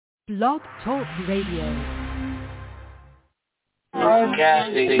Blog Talk Radio.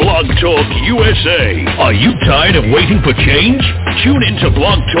 Blog Talk USA. Are you tired of waiting for change? Tune in to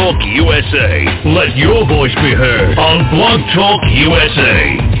Blog Talk USA. Let your voice be heard on Blog Talk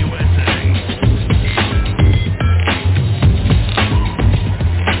USA.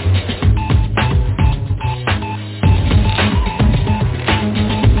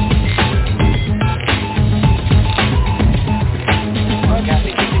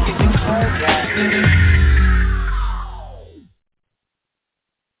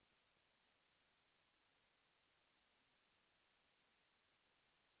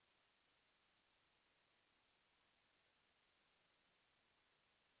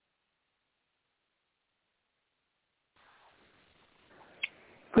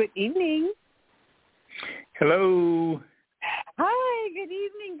 Good evening. Hello. Hi, good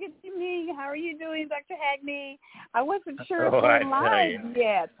evening, good evening. How are you doing, Dr. Hagney? I wasn't sure if we're live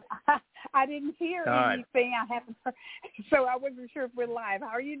yet. I didn't hear anything. I haven't heard, so I wasn't sure if we're live. How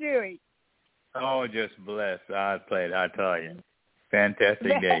are you doing? Oh, just blessed. I tell you.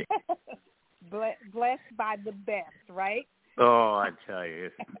 Fantastic day. Blessed by the best, right? Oh, I tell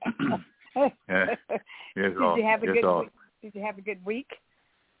you. Did you have a good week?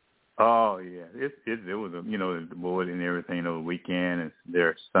 Oh yeah, it was the board and everything over the weekend. It's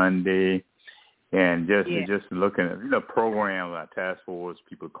there Sunday, and just looking at the program, our task force,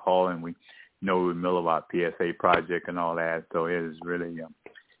 people calling. We know in the middle of our PSA project and all that, so it is really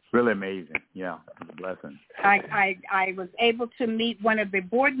really amazing. Yeah, it's a blessing. I was able to meet one of the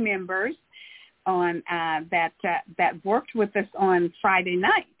board members on that worked with us on Friday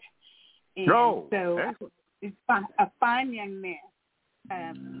night. And it's a fine young man.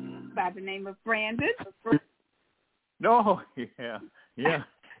 By the name of Brandon. No, yeah.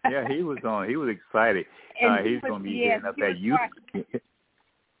 He was on. He was excited. He's going to be heading up that youth.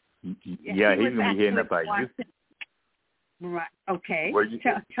 Yeah, he's going to be heading up that youth. Right. Okay.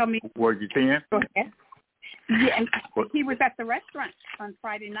 Tell me. Where'd you see him? Go ahead. Yeah, he was at the restaurant on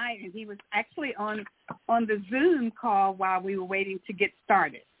Friday night, and he was actually on the Zoom call while we were waiting to get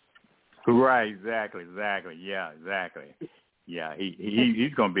started. Right. Exactly. Yeah. Exactly. Yeah,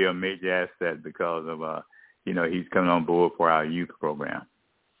 he's going to be a major asset because of he's coming on board for our youth program.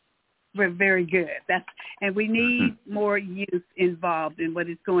 We're very good. And we need more youth involved in what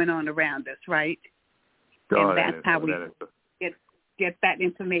is going on around us, right? And that's how we get that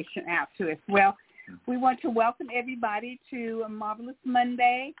information out to us. Well, we want to welcome everybody to a Marvelous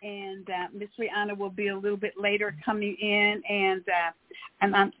Monday, and Miss Rihanna will be a little bit later coming in, and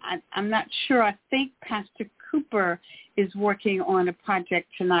I'm not sure. I think Pastor Cooper is working on a project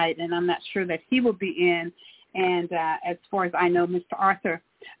tonight, and I'm not sure that he will be in. And as far as I know, Mr. Arthur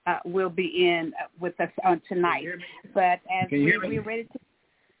will be in with us on tonight. But as we're ready to...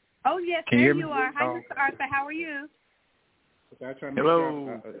 Oh, yes, there you are. Hi, Mr. Arthur. How are you?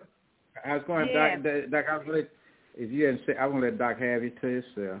 Hello. How's it going, Doc? I was really, if you hadn't said, I won't let Doc have you to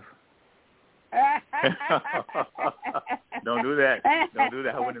himself. Don't do that.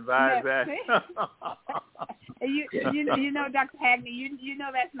 I wouldn't advise that. you know, Dr. Hagney, you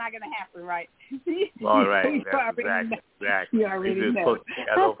know that's not going to happen, right? All right. Exactly. You already know.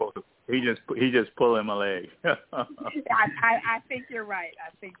 He just pulling my leg. I think you're right.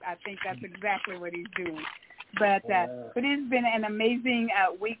 I think that's exactly what he's doing. But it's been an amazing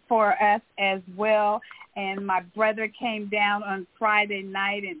week for us as well. And my brother came down on Friday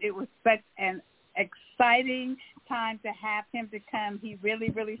night, and it was such an exciting time to have him to come. He really,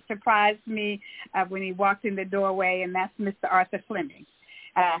 really surprised me when he walked in the doorway, and that's Mr. Arthur Fleming.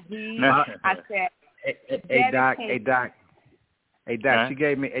 I said, Hey, Doc. Huh? She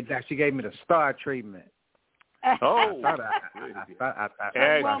gave me the star treatment. Oh, Doc. I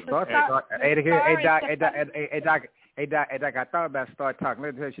thought about start talking.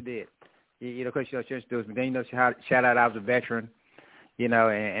 Let me tell you, she did. Because she introduced me. Then she shout out I was a veteran.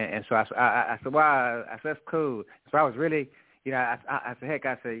 And so I said, wow. I said, that's cool. So I was really, I said, heck,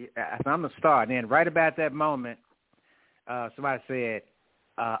 I said, I'm a star. And then right about that moment, somebody said,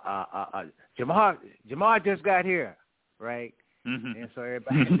 Jamar just got here, right? Mm-hmm. And so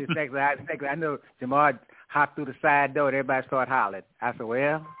everybody, I know Jamar hopped through the side door and everybody started hollering. I said,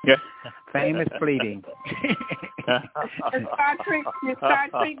 well, famous fleeting. The star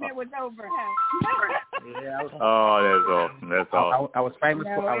treatment was over, huh? Yeah. That's awesome. I was famous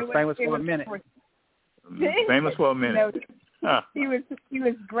for a minute. Famous for a minute. He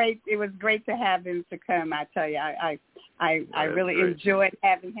was great. It was great to have him to come. I tell you, I really enjoyed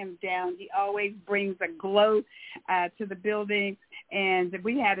having him down. He always brings a glow to the building, and did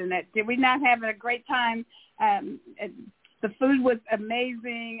we not have a great time the food was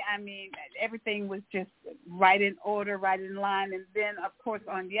amazing. I mean, everything was just right in order, right in line. And then, of course,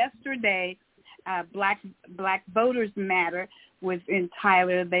 on yesterday, Black Voters Matter was in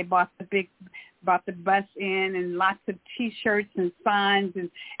Tyler. They brought the bus in and lots of T-shirts and signs and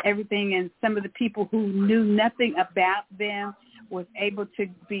everything. And some of the people who knew nothing about them was able to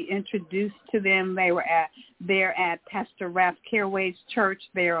be introduced to them. They were there at Pastor Ralph Carraway's church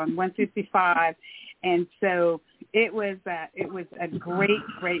there on 155. And so it was a great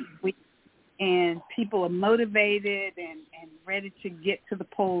week. And people are motivated and ready to get to the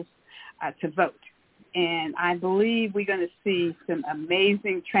polls to vote. And I believe we're going to see some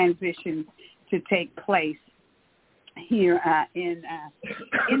amazing transitions to take place here in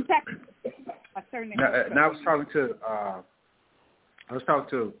Texas. Now I was talking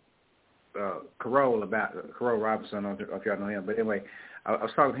to Carole Robinson. I don't know if y'all know him, but anyway, I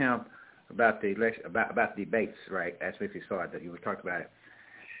was talking to him about the election, about debates, right? Asked me if he saw it, that you talked about it,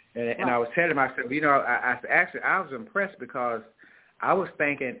 and I was telling him, I said, I was impressed because I was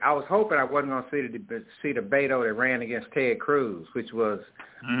hoping I wasn't going to see the Beto that ran against Ted Cruz, which was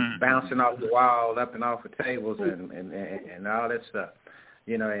bouncing off the wall, up and off the tables, and all that stuff,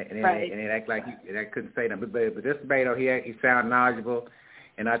 and it acted like I couldn't say nothing. But this Beto, he sounded knowledgeable,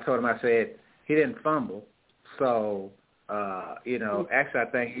 and I told him, I said he didn't fumble, so actually I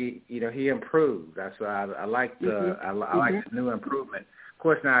think he improved. That's why I like the new improvement. Of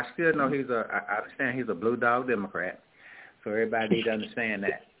course, now I still know I understand he's a blue dog Democrat. So everybody needs to understand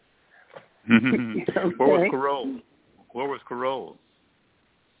that. Okay. Where was Carole?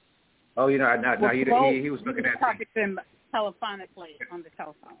 Oh, he was looking at talking to him telephonically on the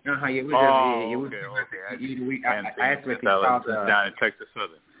telephone. I asked him if he saw down in Texas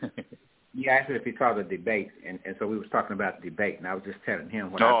Southern. I asked him if he saw the debate, and so we was talking about the debate, and I was just telling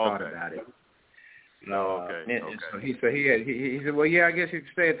him what I thought about it. So he said, well, yeah, I guess you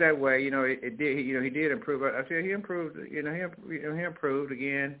could say it that way. It did. He did improve. I said he improved. He improved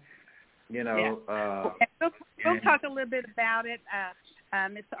again. We'll talk a little bit about it,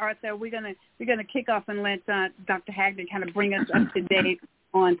 Mr. Arthur. We're gonna kick off and let Dr. Hagner kind of bring us up to date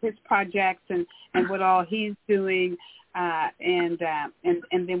on his projects and what all he's doing, and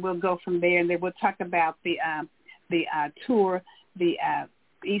then we'll go from there, and then we'll talk about the tour, the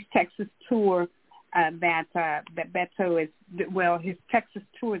East Texas tour. That Beto is, his Texas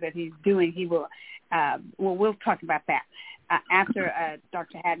tour that he's doing, he will, we'll talk about that after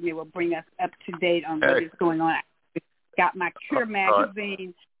Dr. Hagner will bring us up to date on what is going on. I got my Cure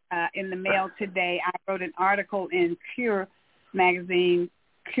magazine in the mail today. I wrote an article in Cure magazine,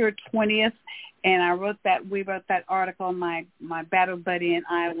 Cure 20th, and we wrote that article, my battle buddy and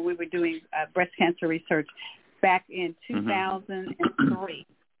I, when we were doing breast cancer research back in 2003.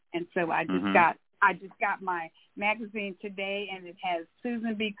 And so I just got my magazine today, and it has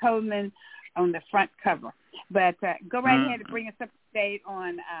Susan B. Coleman on the front cover. But go right ahead and bring us up to date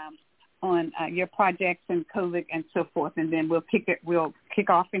on your projects and COVID and so forth, and then we'll kick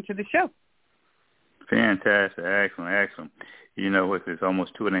off into the show. Fantastic, excellent. With this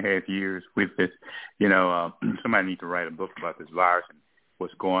almost 2.5 years with this, somebody needs to write a book about this virus and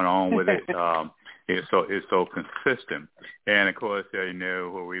what's going on with it. It's so consistent, and of course, where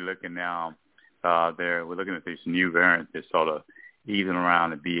we're looking now. We're looking at this new variant that's sort of easing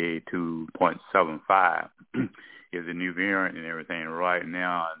around the BA2.75 is a new variant and everything. Right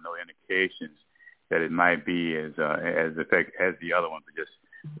now, no indications that it might be as effective as the other one, but just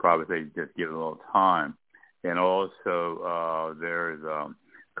probably just give it a little time. And also, there is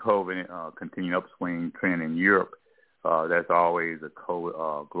COVID continuing upswing trend in Europe. That's always a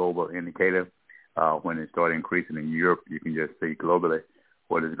global indicator. When it started increasing in Europe, you can just see globally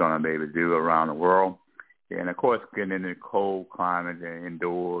what it's going to be able to do around the world. And, of course, getting into cold climate and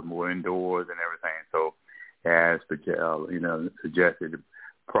more indoors and everything. So as suggested,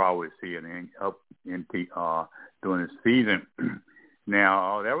 probably see an up during the season.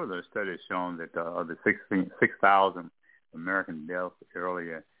 Now, there was a study showing that of the 6,000 American deaths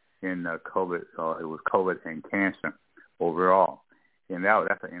earlier in COVID, it was COVID and cancer overall. And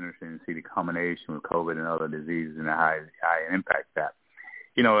that's interesting to see the combination with COVID and other diseases and how it impacts that.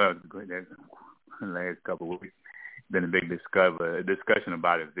 The last couple of weeks, been a big discussion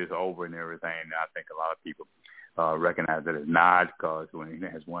about if this over and everything. And I think a lot of people recognize that it's not, because when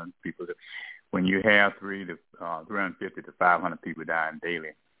you have 350 to 500 people dying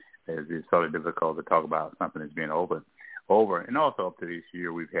daily, it's sort of difficult to talk about something that's being over. And also up to this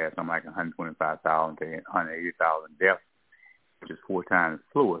year, we've had something like 125,000 to 180,000 deaths, which is 4 times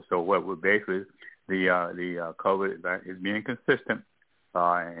fewer. So what we're basically the COVID is being consistent.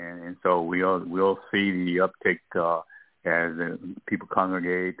 And so we'll see the uptick as people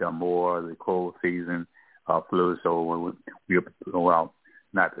congregate, more the cold season flu. So well,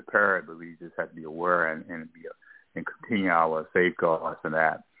 not prepared, but we just have to be aware and continue our safeguards and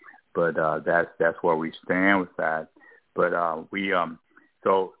that. But that's where we stand with that. But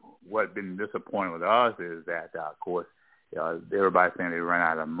so what's been disappointing with us is that of course everybody's saying they run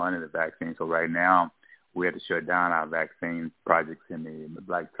out of money to vaccine. So right now we had to shut down our vaccine projects in the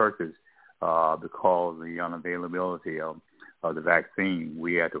black churches because of the unavailability of the vaccine.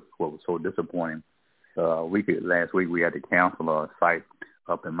 We had to. What was so disappointing. Last week we had to cancel a site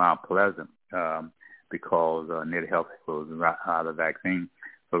up in Mount Pleasant because Net Health was out of vaccine.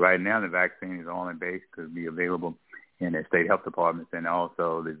 So right now the vaccine is only basically be available in the state health departments and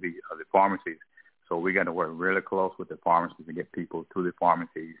also the pharmacies. So we got to work really close with the pharmacies to get people to the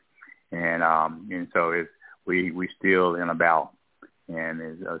pharmacies, and so we still in a battle.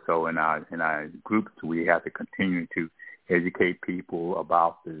 And so in our groups we have to continue to educate people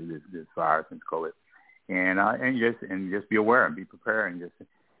about this virus and COVID, and just be aware and be prepared and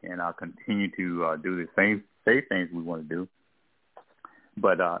continue to do the same things we want to do.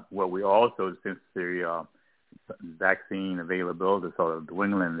 But what we also, since the vaccine availability sort of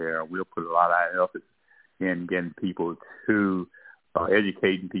dwindling there, we'll put a lot of effort in getting people to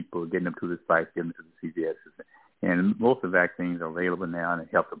educating people, getting them to the sites, getting them to the CVSs. And most of the vaccines are available now in the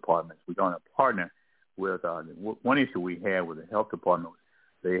health departments. We're going to partner with one issue we had with the health department.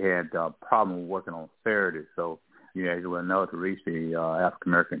 They had a problem working on Saturdays. So, as you well know, to reach the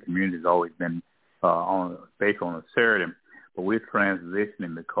African American community has always been based on a Saturday. But we're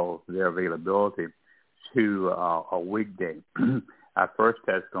transitioning because of their availability to a weekday. Our first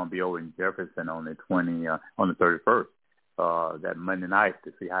test is going to be over in Jefferson on the 31st, that Monday night,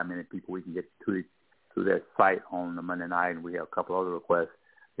 to see how many people we can get to that site on the Monday night. And we have a couple other requests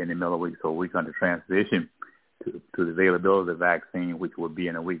in the middle of the week, so we're going to transition to the availability of the vaccine, which will be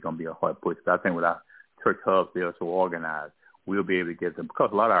in a week, going to be a hard push. But I think with our church hubs, they're so organized, we'll be able to get them, because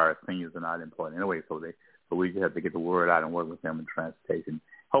a lot of our seniors are not employed anyway, so we just have to get the word out and work with them in transportation.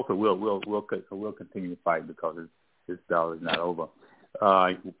 Hopefully, we'll continue to fight because this battle is not over.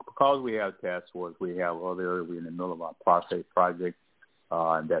 Because we have task force, we have we're in the middle of our prostate project,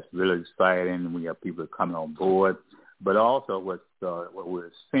 and that's really exciting. We have people coming on board, but also what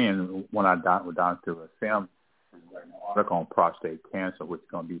we're seeing when I went down to a SIM, an article on prostate cancer, which is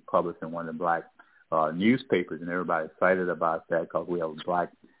going to be published in one of the black newspapers, and everybody's excited about that because we have a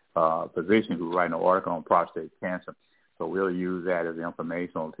black physician who's writing an article on prostate cancer. So we'll use that as an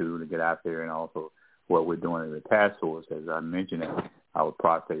informational tool to get out there, and also what we're doing as a task force. As I mentioned, our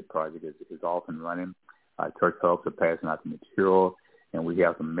prostate project is off and running. Our church hubs are passing out the material, and we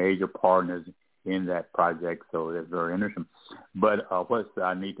have some major partners in that project, so that's very interesting. But what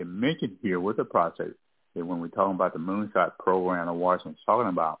I need to mention here with the prostate is when we're talking about the Moonshot program that Washington's talking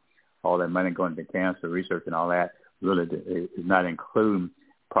about, all that money going to cancer research and all that, really is not including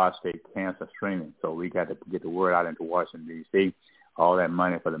prostate cancer screening. So we got to get the word out into Washington, D.C., all that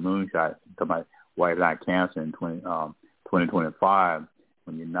money for the Moonshot, talking about wiping out cancer in 2025,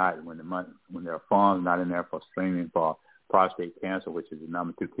 when there are funds not in there for screening for prostate cancer, which is the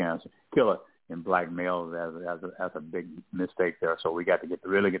number 2 cancer killer in black males, that's a big mistake there. So we got to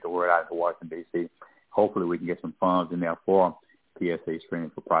really get the word out to Washington, D.C. Hopefully we can get some funds in there for PSA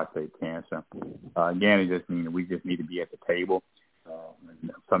screening for prostate cancer. Again, it just means we just need to be at the table.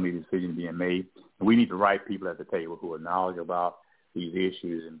 Some of these decisions being made. And we need the right people at the table who are knowledgeable about these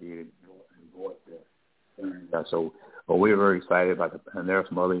issues and be so we're very excited about it. And there are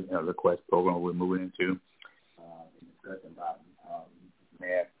some other request programs we're moving into. Discussing about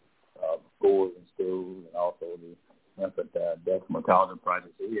math scores in schools, and also the infant death mortality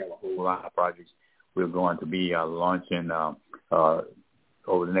project. So we have a whole lot of projects we're going to be launching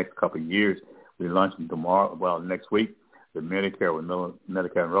over the next couple of years. We're launching next week with Medicare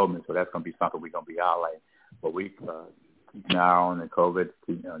enrollment. So that's going to be something we're going to be highlighting. But we keep an eye on the COVID,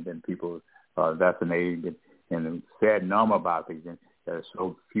 then people vaccinated, and the sad number about these. There are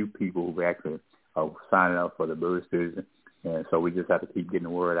so few people who actually signing up for the boosters, and so we just have to keep getting the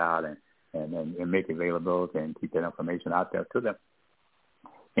word out and make it available and keep that information out there to them.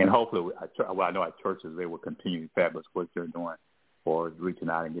 And hopefully, I know our churches, they will continue to fabulous what they're doing for reaching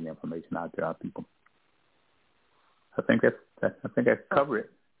out and getting information out to our people. I think that's covered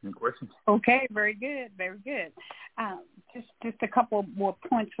it. Any questions? Okay, very good, very good. Just a couple more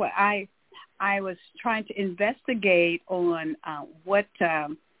points where I was trying to investigate on what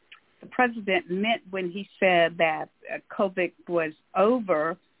the president meant when he said that COVID was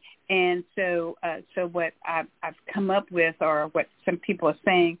over. And so what I've come up with, or what some people are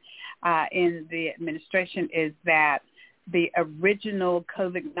saying in the administration, is that the original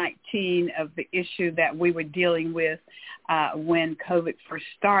COVID-19 of the issue that we were dealing with when COVID first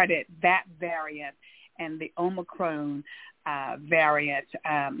started, that variant and the Omicron variant.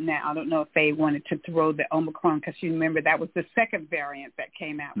 Now, I don't know if they wanted to throw the Omicron because you remember that was the second variant that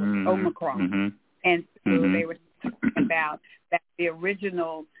came out with the Omicron. And so they were talking about that the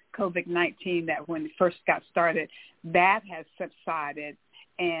original COVID-19 that when it first got started, that has subsided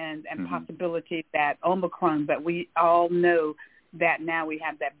and possibility that Omicron, but we all know that now we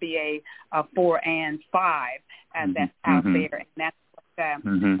have that BA 4 and 5 that's out there, and that's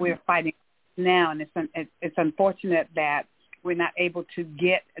what we're fighting now. And it's unfortunate that we're not able to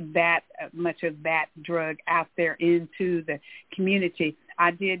get that much of that drug out there into the community.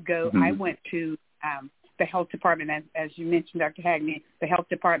 I did go. I went to the health department, as you mentioned, Dr. Hagney, the health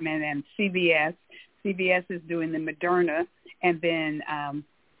department and CVS. CVS is doing the Moderna, and then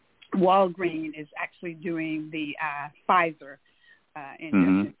Walgreens is actually doing the Pfizer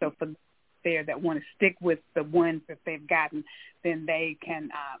injection. So for there that want to stick with the ones that they've gotten, then they can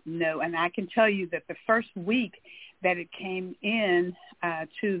know. And I can tell you that the first week that it came in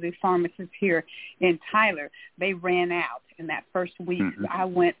to the pharmacists here in Tyler, they ran out in that first week. So I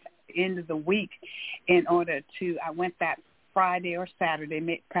went at the end of the week in order to, I went that Friday or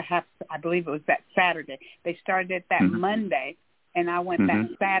Saturday, perhaps I believe it was that Saturday. They started it that Monday, and I went that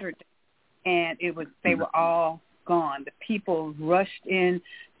Saturday, and it was they were all gone. The people rushed in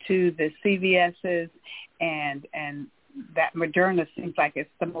to the CVS's, and that Moderna seems like it's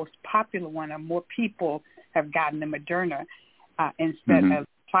the most popular one, or more people have gotten the Moderna instead of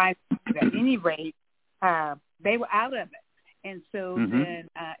Pfizer. At any rate, they were out of it, and so then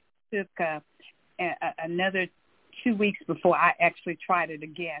it took another 2 weeks before I actually tried it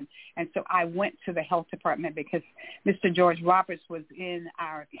again. And so I went to the health department because Mr. George Roberts was in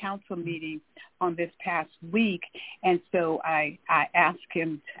our council meeting on this past week. And so I asked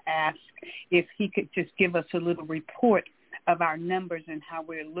him to ask if he could just give us a little report of our numbers and how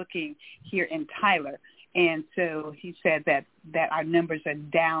we're looking here in Tyler. And so he said that our numbers are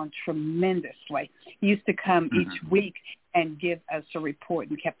down tremendously. He used to come each week and give us a report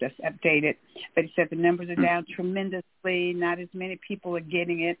and kept us updated. But he said the numbers are down tremendously. Not as many people are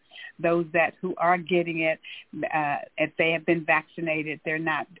getting it. Those who are getting it, if they have been vaccinated, they're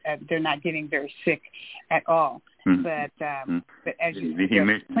not getting very sick at all. But as you said,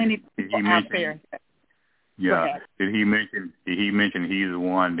 there's plenty of people out there. Yeah. Did he mention he's the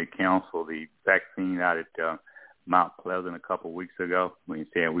one that canceled the vaccine out at Mount Pleasant a couple of weeks ago when he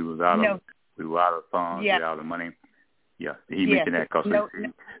said we were out of funds, we were out of money? Yeah, he mentioned that because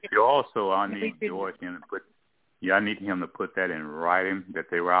also I need George him to put. Yeah, I need him to put that in writing that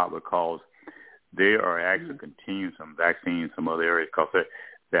they were out because they are actually continuing some vaccines in some other areas because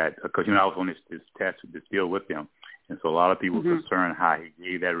I was on this task to deal with them, and so a lot of people were concerned how he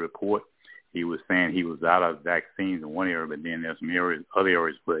gave that report. He was saying he was out of vaccines in one area, but then there's some other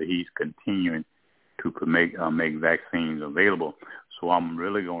areas where he's continuing to make vaccines available. So I'm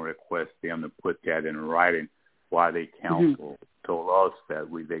really going to request them to put that in writing why they told us that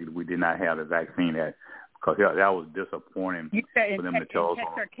we did not have the vaccine because that was disappointing for them to tell us.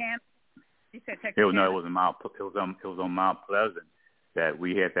 You said it was on Mount Pleasant that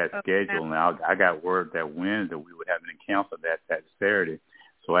we had that schedule, and I got word that Wednesday we were having to cancel that Saturday.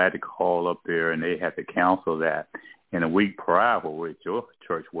 So I had to call up there, and they had to cancel that. And a week prior, we're at your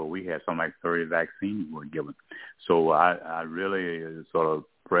church where we had something like 30 vaccines were given. So I really sort of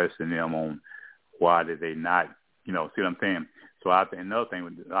pressing them on why did they not, see what I'm saying? So another thing,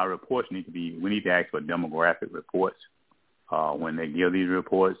 our reports we need to ask for demographic reports when they give these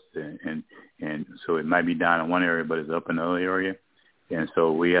reports. And so it might be down in one area, but it's up in another area. And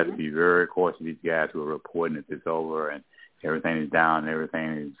so we have to be very cautious of these guys who are reporting if it's over and everything is down and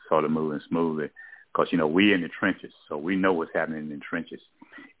everything is sort of moving smoothly because, we in the trenches, so we know what's happening in the trenches.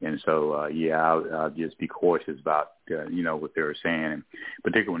 And so, I'll just be cautious about, what they're saying, and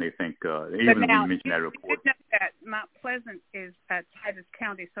particularly when they think, even when you mention that report. You know that Mount Pleasant is Titus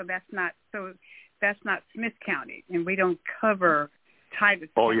County, so that's not Smith County, and we don't cover Titus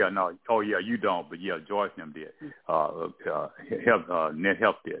County. You don't, but George and them did. Net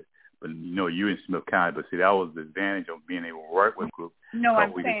Health did. But, you in Smith County. But, see, that was the advantage of being able to work with groups. No,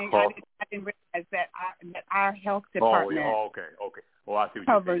 I'm saying I didn't realize that our health department okay. Oh, I see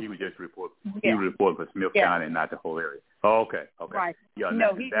what you said. He would just report. He would report for Smith County and not the whole area. Oh, okay. Right. Yeah,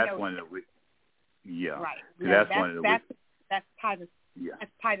 that's one of the Yeah. Right. That's one of the That's Titus. Yeah.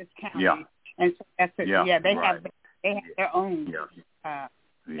 That's Titus County. Yeah. And so that's it. Yeah. They have their own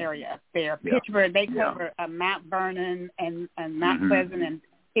area up there. Pittsburgh, they cover Mount Vernon and Mount Pleasant and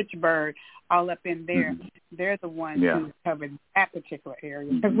Pittsburgh, all up in there. Mm-hmm. They're the ones who covered that particular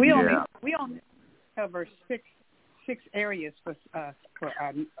area. Because we only cover six areas for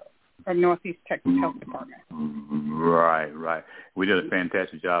our Northeast Texas Health Department. Right. We did a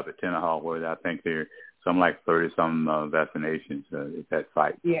fantastic job at Tennehaw, where I think there some like 30-some vaccinations at that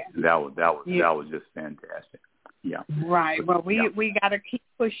site. Yeah, that was just fantastic. Yeah. Right. Well, we got to keep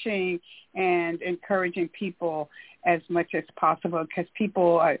pushing and encouraging people as much as possible, because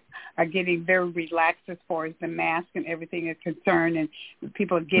people are getting very relaxed as far as the mask and everything is concerned, and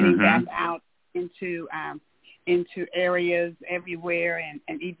people are getting back out into areas everywhere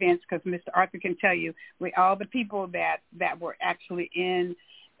and events, because Mr. Arthur can tell you, all the people that were actually in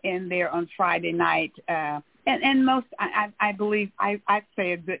there on Friday night, and most, I believe, I'd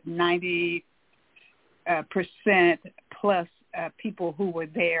say a good 90% plus people who were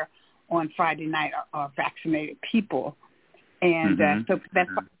there on Friday night are vaccinated people, and so that's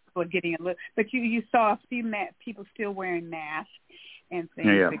why people are getting a little. But you saw a few people still wearing masks and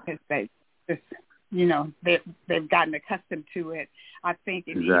things because they just, they've gotten accustomed to it. I think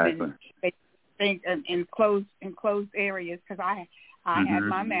even they think in closed areas, because I had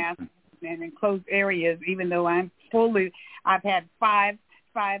my mask and in closed areas, even though I've had five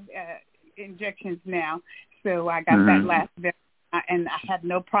injections now, so I got that last bit, and I had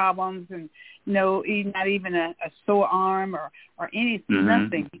no problems and not even a sore arm or anything,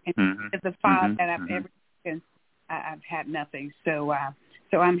 nothing. And the 5 that I've ever taken, I've had nothing. So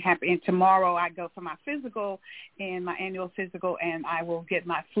I'm happy. And tomorrow I go for my physical, and my annual physical, and I will get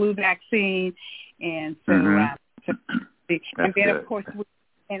my flu vaccine. And so, and then of course,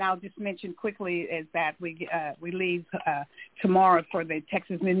 and I'll just mention quickly is that we leave tomorrow for the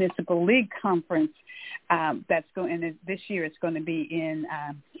Texas Municipal League Conference. That's going, and this year it's going to be in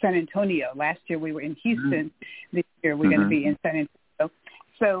San Antonio. Last year we were in Houston. This year we're going to be in San Antonio.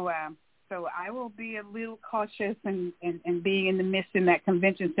 So I will be a little cautious and being in the midst in that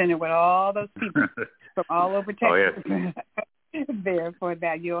convention center with all those people from all over Texas. There for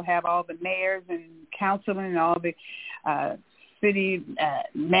that, you'll have all the mayors and councilmen and all the city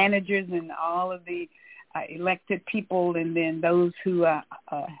managers and all of the elected people, and then those who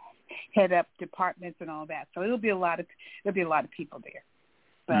head up departments and all that. So there'll be a lot of people there.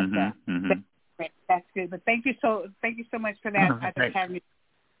 But that's good. But thank you so much for that. I just have me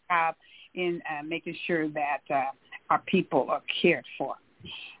job in making sure that our people are cared for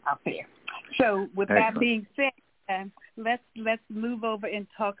out there. So with that being said, let's move over and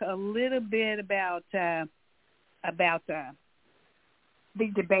talk a little bit about the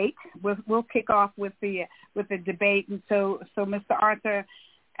debate. We'll kick off with the debate, and so Mr. Arthur,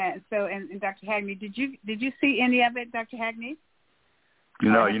 and Dr. Hagney, did you see any of it, Dr. Hagney? We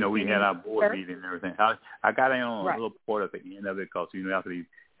had our board meeting and everything. I got in on a little part at the end of it, because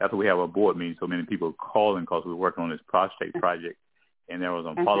after we have a board meeting, so many people calling because we're working on this prostate project, and there was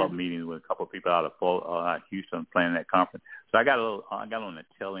a follow-up meeting with a couple of people out of Houston planning that conference. So I got on the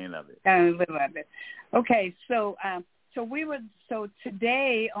tail end of it. A little of it. Okay, so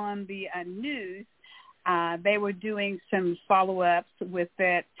today on the news, they were doing some follow-ups with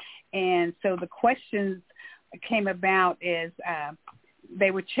it, and so the questions came about as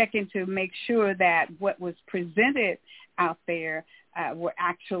they were checking to make sure that what was presented out there were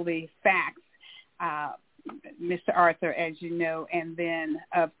actually facts, Mr. Arthur, as you know, and then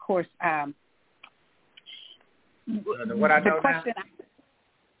of course what I know the question.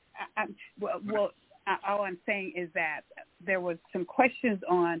 All I'm saying is that there was some questions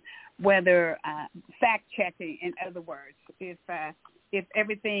on whether fact checking, in other words, if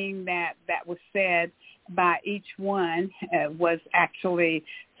everything that was said by each one was actually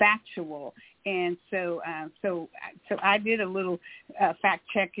factual. And so I did a little fact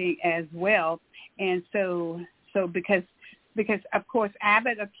checking as well. And so because of course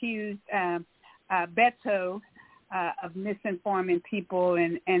Abbott accused Beto of misinforming people,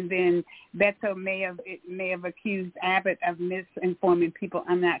 and then Beto may have accused Abbott of misinforming people.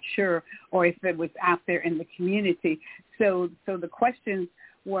 I'm not sure, or if it was out there in the community. So the questions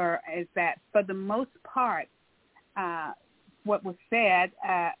is that for the most part, what was said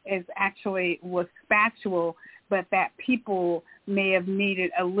was factual, but that people may have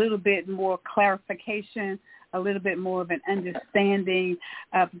needed a little bit more clarification, a little bit more of an understanding,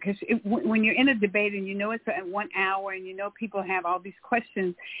 because when you're in a debate and it's at 1 hour and people have all these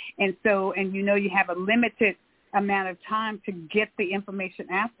questions, and you have a limited amount of time to get the information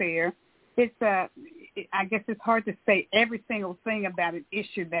out there, I guess it's hard to say every single thing about an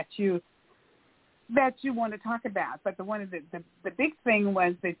issue that you want to talk about. But the big thing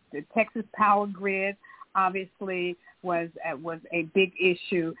was the Texas power grid. obviously was a big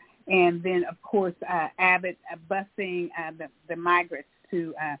issue. And then, of course, Abbott busing the migrants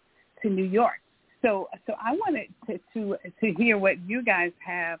to New York. So I wanted to hear what you guys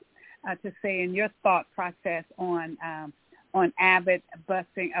have to say in your thought process on Abbott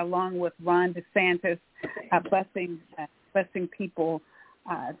busing, along with Ron DeSantis busing people,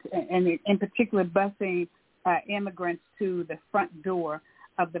 and in particular busing immigrants to the front door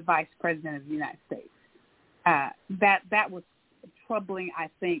of the Vice President of the United States. That was troubling, I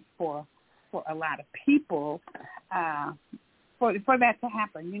think, for a lot of people. For that to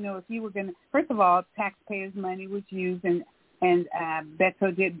happen, if you were going to, first of all, taxpayers' money was used, and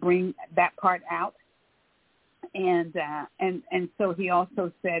Beto did bring that part out, and so he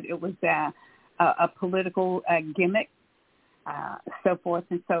also said it was a political gimmick, so forth.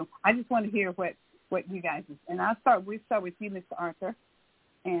 And so I just want to hear what you guys, and we'll start with you, Mr. Arthur,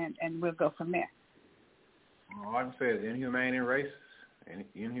 and we'll go from there. All I can say is inhumane and racist.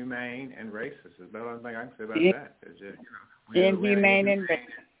 Inhumane and racist is about the only thing I can say about that. It's just, inhumane and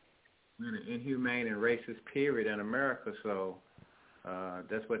racist. We're in an inhumane and racist period in America, so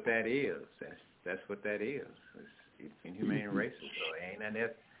that's what that is. That's what that is. It's inhumane and racist. So ain't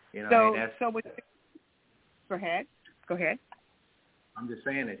that Go ahead. I'm just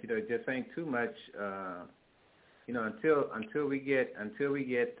saying that it just ain't too much. Until we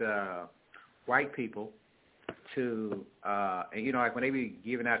get white people to like when they be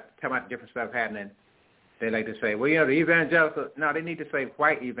giving out, talking about different stuff happening, they like to say, well, the evangelicals. No, they need to say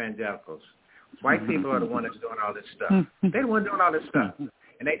white evangelicals. White people are the ones that's doing all this stuff. They're the ones doing all this stuff.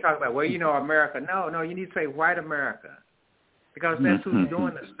 And they talk about, well, America. No, you need to say white America, because that's who's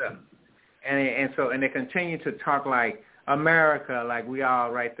doing the stuff. And they continue to talk like America, like we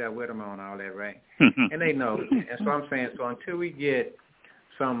all right there with them on all that, right? And they know. And so I'm saying, so until we get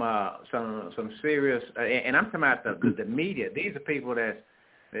some serious, and I'm talking about the media. These are people that's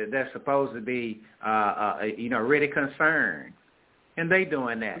supposed to be, really concerned, and they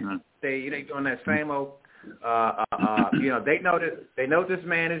doing that. They doing that same old. They know what this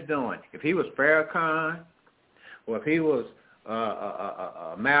man is doing. If he was Farrakhan, or if he was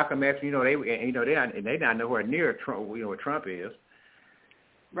Malcolm X, they not nowhere near Trump. Where Trump is.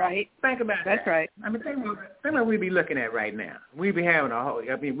 Right. Think about that. That's right. I mean, think what we be looking at right now. We be having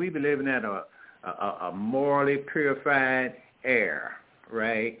we be living at a morally purified air,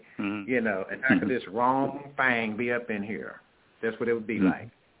 right? Mm-hmm. And how could this wrong thing be up in here? That's what it would be like.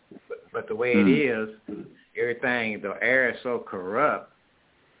 But the way it is, everything, the air is so corrupt,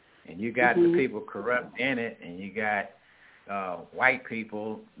 and you got the people corrupt in it, and you got white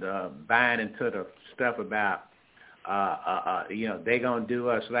people buying into the stuff about, they gonna do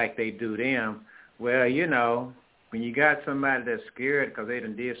us like they do them. Well, when you got somebody that's scared because they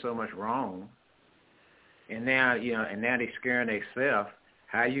done did so much wrong, and now they scaring themselves.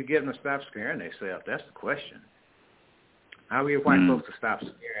 How you get them to stop scaring themselves? That's the question. How we white folks to stop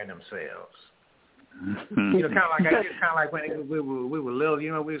scaring themselves? Kind of like when we were little.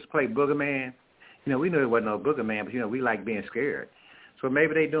 We used to play Boogerman. We knew it wasn't no Boogerman, but we like being scared. So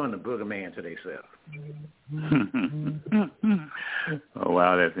maybe they doing the Boogerman to themselves. Oh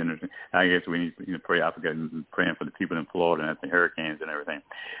wow, that's interesting. I guess we need to pray. I forgot praying for the people in Florida and the hurricanes and everything.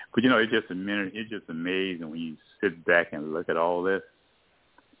 But it's just amazing when you sit back and look at all this.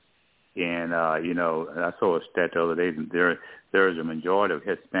 And I saw a stat the other day that there is a majority of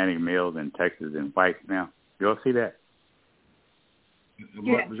Hispanic males in Texas and whites now. You all see that?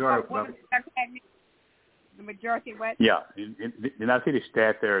 Yeah. The majority what? Yeah. And I see the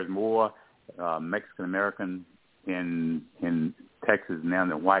stat there is more Mexican American in Texas now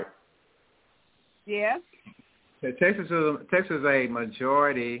than white. Yeah. Texas is a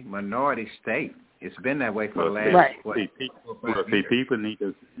minority state. It's been that way for the last people need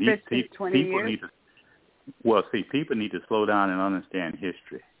to people need to slow down and understand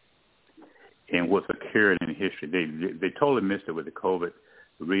history and what's occurred in history. They totally missed it with the COVID,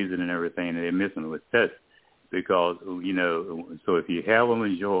 the reason and everything, and they're missing it with this because so if you have a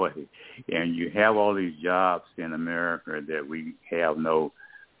majority and you have all these jobs in America that we have no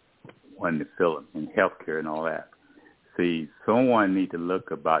one to fill them in healthcare and all that. See, someone need to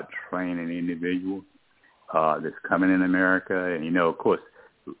look about training individuals that's coming in America, and of course,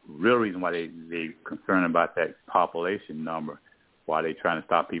 the real reason why they concerned about that population number, why they trying to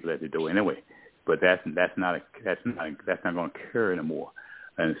stop people at the door anyway. But that's not going to occur anymore.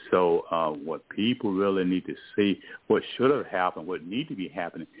 And so, what people really need to see, what should have happened, what need to be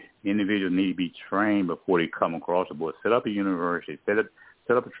happening, individuals need to be trained before they come across the board. Set up a university, set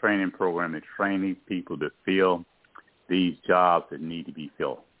up a training program to train these people to fill these jobs that need to be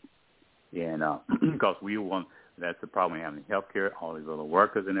filled. And because that's the problem we have in healthcare, all these little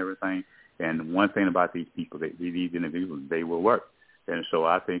workers and everything. And one thing about these people, these individuals, they will work. And so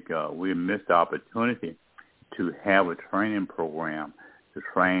I think we missed the opportunity to have a training program to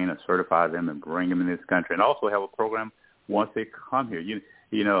train or certify them and bring them in this country, and also have a program once they come here.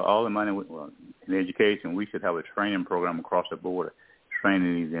 You know, all the money in education, we should have a training program across the border,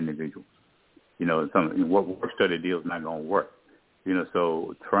 training these individuals. You know, what work study deal is not going to work. You know,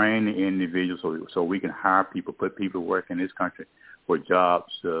 so train the individuals so we can hire people, put people to work in this country for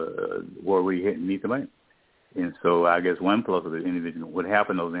jobs where we need the money. And so I guess one plus of the individual, what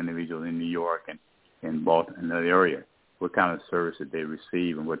happened to those individuals in New York and in Baltimore, in that area, what kind of services they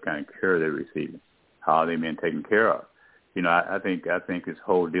receive and what kind of care they're receiving, how they've been taken care of. You know, I think this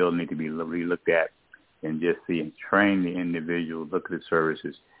whole deal needs to be re-looked at and just see and train the individual, look at the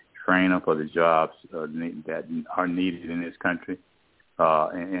services, train them for the jobs that are needed in this country.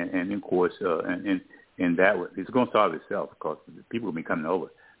 And of course, and that it's going to solve itself because people will be coming over.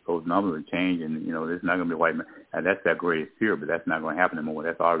 Those numbers will change, and you know, there's not going to be white men. And that's that greatest fear, but that's not going to happen anymore.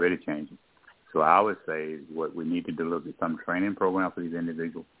 That's already changing. So I would say what we need to do is some training program for these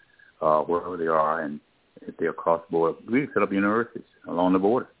individuals wherever they are, and if they're across the board, we can set up universities along the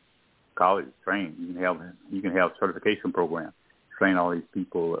border, colleges, train. You can have certification programs, train all these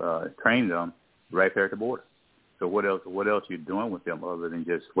people, train them right there at the border. So what else you're doing with them other than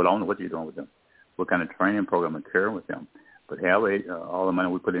just, well, I don't know what you're doing with them. What kind of training program and care with them? But have all the money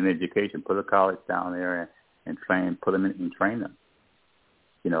we put in education, put a college down there and train, put them in and train them.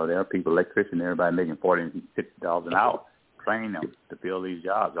 You know, there are people, electricians, everybody making $40 and $50 an hour. Train them to fill these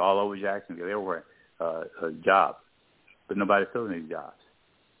jobs all over Jacksonville, everywhere, jobs. But nobody's filling these jobs.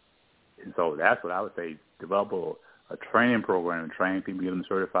 And so that's what I would say, develop a training program and train people, get them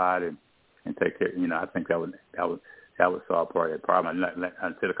certified and take care. You know, I think that would solve part of that problem.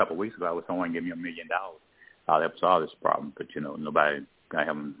 I said a couple of weeks ago, I was someone give me $1 million. I'll help solve this problem. But, you know, I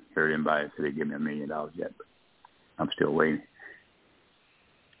haven't heard anybody say they give me $1 million yet. But I'm still waiting.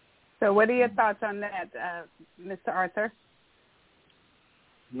 So what are your thoughts on that, Mr. Arthur?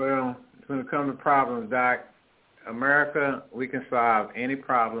 Well, when it comes to problems, Doc, America, we can solve any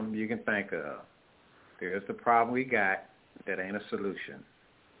problem you can think of. There's the problem we got that ain't a solution.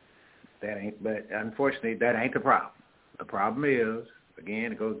 But unfortunately, that ain't the problem. The problem is,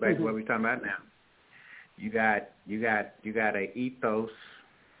 again, it goes back to what we're talking about now. You got a ethos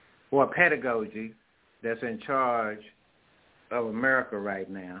or a pedagogy that's in charge of America right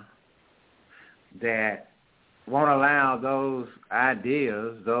now that won't allow those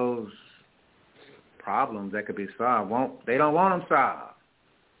ideas, those problems that could be solved. They don't want them solved.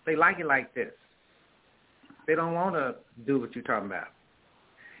 They like it like this. They don't want to do what you're talking about.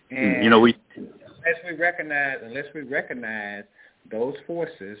 And unless we recognize those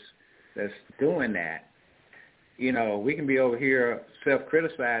forces that's doing that, you know, we can be over here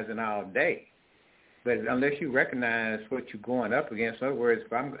self-criticizing all day. But unless you recognize what you're going up against, in other words,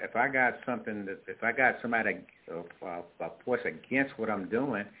 if I got somebody a force against what I'm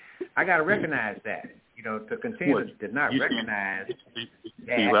doing, I got to recognize that. You know, to continue to not recognize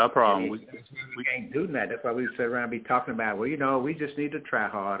that. Our problem. We can't do that. That's why we sit around and be talking about, well, you know, we just need to try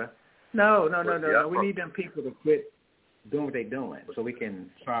harder. No. We need them people to quit doing what they're doing so we can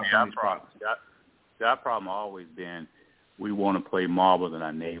solve some of these problems. Our problem has always been we want to play marbles in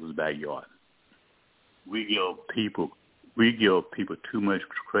our neighbor's backyard. We give people too much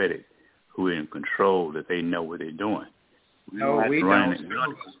credit who are in control that they know what they're doing. We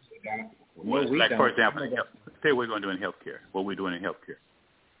don't. For example, say what we're going to do in healthcare. What we're doing in healthcare.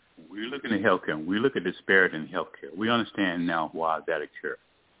 We're looking at healthcare, and we look at disparity in healthcare. We understand now why that occurs.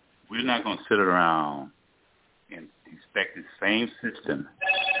 We're not going to sit around and expect the same system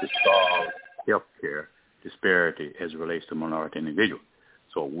to solve healthcare disparity as it relates to minority individuals.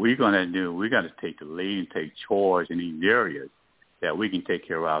 So what we're going to do, we got to take the lead and take charge in these areas that we can take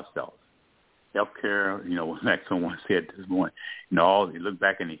care of ourselves. Healthcare, you know, like someone said this morning, you know, you look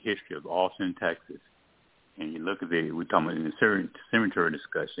back in the history of Austin, Texas, and you look at we're talking about in the cemetery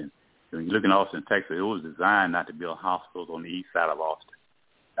discussion. When you look in Austin, Texas, it was designed not to build hospitals on the east side of Austin.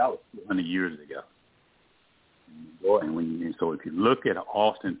 That was 200 years ago. And so if you look at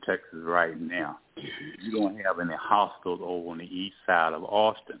Austin, Texas right now, you don't have any hospitals over on the east side of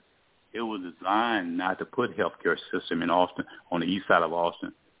Austin. It was designed not to put healthcare system in Austin, on the east side of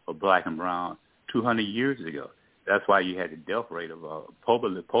Austin, for black and brown 200 years ago. That's why you had the death rate of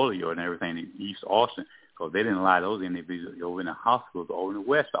polio and everything in East Austin, because they didn't allow those individuals over in the hospitals over in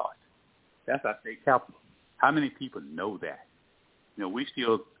West Austin. That's our state capital. How many people know that? You know, we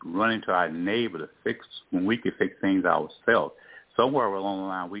still run into our neighbor to fix when we can fix things ourselves. somewhere along the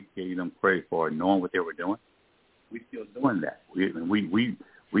line we gave them credit for knowing what they were doing. We're still doing that.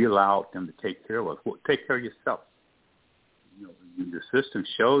 We allowed them to take care of us. Well, take care of yourself. The system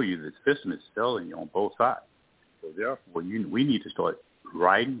shows you the system is failing you on both sides. So therefore, we need to start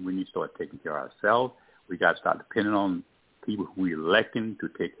writing. We need to start taking care of ourselves. We got to start depending on people who we're electing to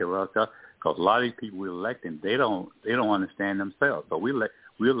take care of ourselves. Because a lot of these people we're electing, they don't understand themselves. So we're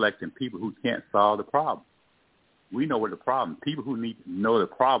electing people who can't solve the problem. We know what the problem. People who need to know the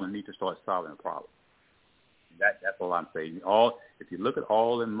problem need to start solving the problem. That's all I'm saying. If you look at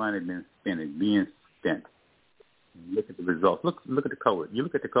all the money being spent, look at the results. Look at the COVID. You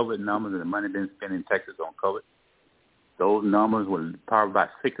look at the COVID numbers and the money being spent in Texas on COVID. Those numbers were probably about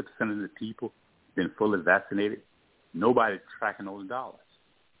 60% of the people been fully vaccinated. Nobody's tracking those dollars.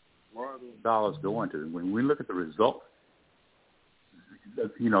 Where are those dollars going to? When we look at the results,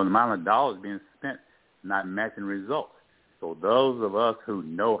 the amount of dollars being spent not matching results. So those of us who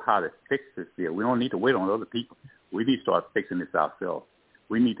know how to fix this here, we don't need to wait on other people. We need to start fixing this ourselves.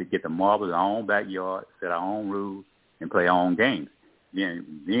 We need to get the marbles in our own backyard, set our own rules, and play our own games. Then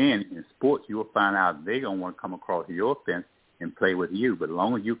in sports, you'll find out they're going to want to come across your fence and play with you. But as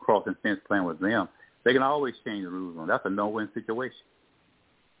long as you cross the fence playing with them, they can always change the rules on. That's a no-win situation.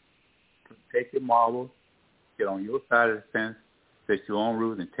 Take your marbles, get on your side of the fence, set your own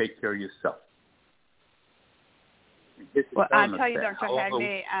rules, and take care of yourself. Well, I'll tell you, Dr.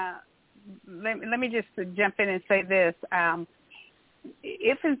 Hagney, let me just jump in and say this.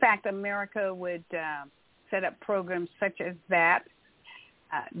 If, in fact, America would set up programs such as that,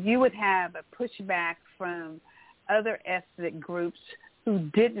 you would have a pushback from other ethnic groups who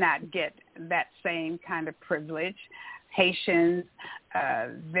did not get that same kind of privilege. Haitians,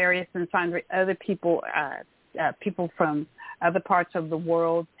 various and sundry other people, people from other parts of the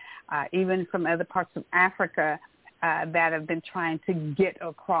world, even from other parts of Africa, that have been trying to get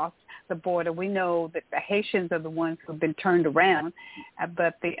across the border. We know that the Haitians are the ones who have been turned around,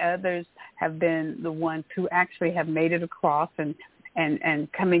 but the others have been the ones who actually have made it across and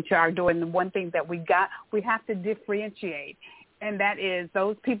coming to our door. And the one thing that we have to differentiate, and that is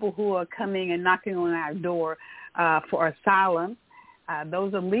those people who are coming and knocking on our door for asylum.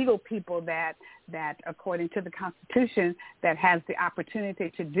 Those are legal people that according to the Constitution, that has the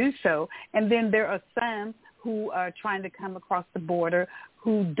opportunity to do so. And then there are some who are trying to come across the border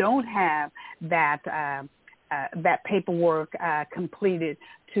who don't have that paperwork completed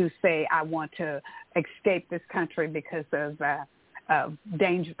to say, I want to escape this country because of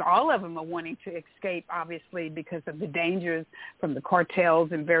dangers. All of them are wanting to escape, obviously, because of the dangers from the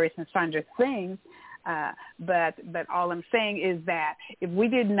cartels and various and sundry things. But all I'm saying is that if we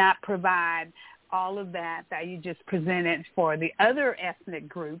did not provide all of that you just presented for the other ethnic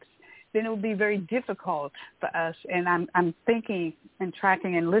groups, then it would be very difficult for us. And I'm thinking and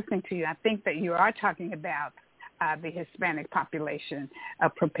tracking and listening to you, I think that you are talking about the Hispanic population,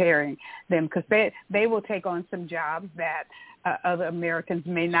 preparing them, because they will take on some jobs that other Americans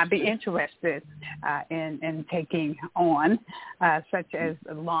may not be interested in taking on, such as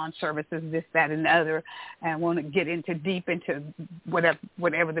lawn services, this, that, and the other. And I won't get deep into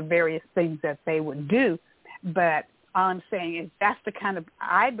whatever the various things that they would do. But all I'm saying is that's the kind of,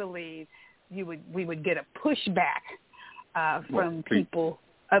 I believe, we would get a pushback from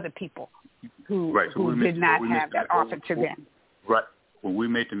other people who did not have that offered to them. Right. When we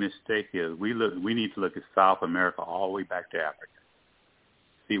make the mistake is we need to look at South America all the way back to Africa.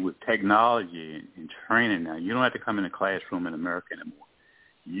 See, with technology and training now, you don't have to come in a classroom in America anymore.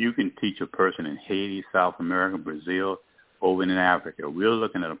 You can teach a person in Haiti, South America, Brazil, over in Africa. We're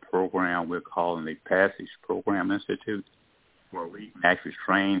looking at a program we're calling the Passage Program Institute, where we can actually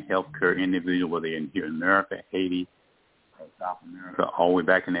train healthcare individuals, whether they're here in America, Haiti, South America, all the way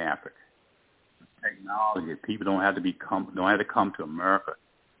back in Africa. Technology, people don't have to come to America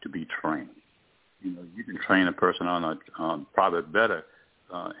to be trained. You can train a person on probably better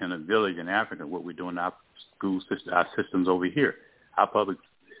in a village in Africa. What we're doing in our school system, our systems over here, our public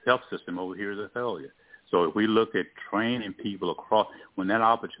health system over here is a failure. So if we look at training people across, when that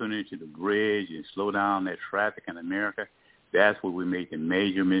opportunity to bridge and slow down that traffic in America, that's where we make a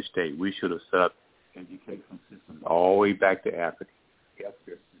major mistake. We should have set up education systems all the way back to Africa.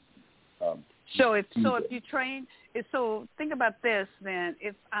 Healthcare systems. So if you train, so think about this then.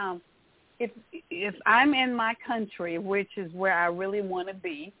 If I'm in my country, which is where I really want to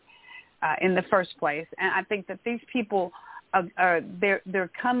be in the first place, and I think that these people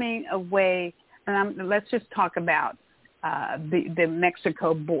they're coming away. And let's just talk about the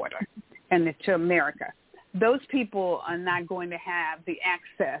Mexico border and to America. Those people are not going to have the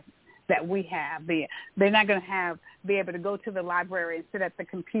access that we have. They're not going to be able to go to the library and sit at the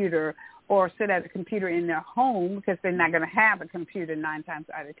computer or sit at a computer in their home because they're not going to have a computer 9 times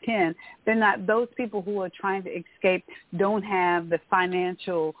out of 10. They're not, those people who are trying to escape don't have the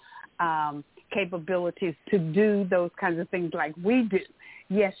financial capabilities to do those kinds of things like we do.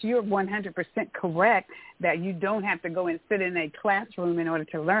 Yes, you're 100% correct that you don't have to go and sit in a classroom in order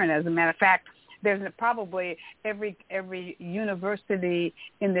to learn. As a matter of fact, there's probably every university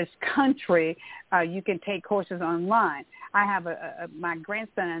in this country, you can take courses online. I have my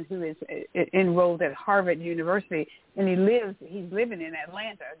grandson who is enrolled at Harvard University, and he's living in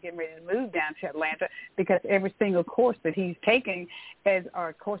Atlanta, getting ready to move down to Atlanta because every single course that he's taking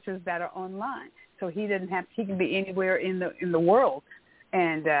are courses that are online. So he can be anywhere in the world,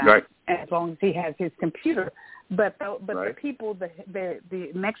 and right. as long as he has his computer. But right. the people,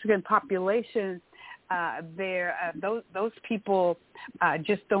 the Mexican population, those people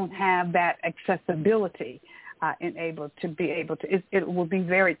just don't have that accessibility and able to. It will be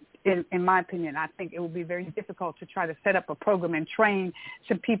very, in my opinion, I think it will be very difficult to try to set up a program and train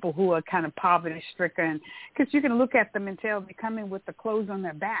some people who are kind of poverty stricken, because you can look at them and tell they come in with the clothes on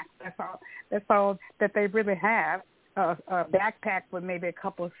their back. That's all that they really have. A backpack with maybe a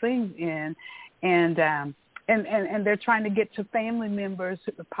couple of things in, and they're trying to get to family members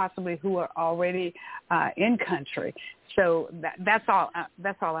possibly who are already in country. So that's all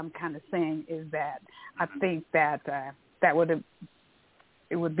I'm kind of saying is that I think that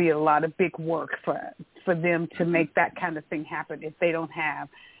it would be a lot of big work for them to make that kind of thing happen if they don't have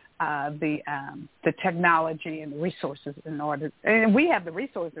the technology and the resources in order. And we have the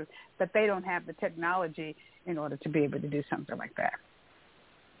resources, but they don't have the technology in order to be able to do something like that.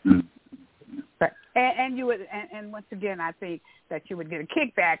 But, and once again, I think that you would get a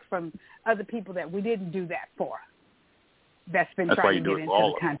kickback from other people that we didn't do that for. That's been trying to get into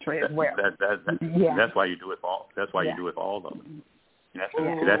the country as well. That's why you do it for all. That's why you do it for all of them. That's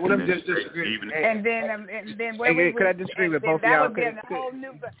and then could I disagree with both of y'all? That would be a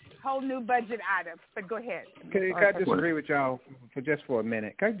whole new budget item. But go ahead. Can I disagree with y'all for a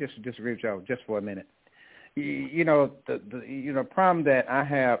minute? Can I just disagree with y'all just for a minute? The problem that I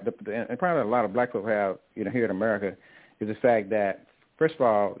have, the problem that a lot of black people have, here in America, is the fact that, first of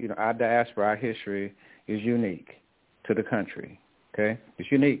all, our diaspora, our history is unique to the country. Okay, it's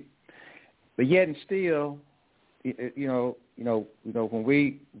unique, but yet and still, when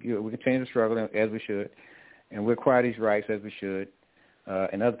we continue to struggle as we should, and we acquire these rights as we should,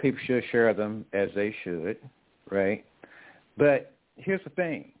 and other people should share them as they should, right? But here's the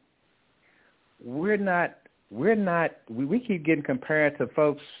thing. We keep getting compared to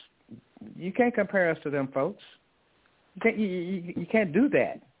folks. You can't compare us to them folks. You can't do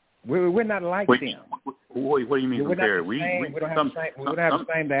that. We're not like them. What do you mean compare? We don't have the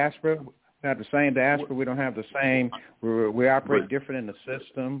same diaspora. We don't have the same diaspora. We don't have the same. We operate different in the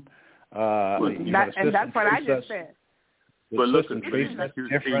system. That's what I just said. But listen,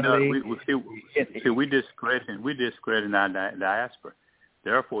 we discredit our diaspora.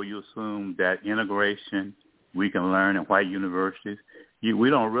 Therefore, you assume that integration we can learn in white universities. We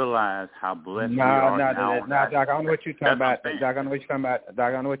don't realize how blessed we are. No, Doc, I know what you're talking about. Doc, I know what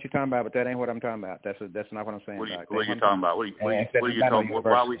you're talking about, but that ain't what I'm talking about. That's not what I'm saying. What are you talking about? What are you talking about?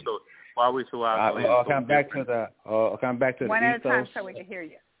 Why are we so isolated? I'll come back to the ethos. One at a time so we can hear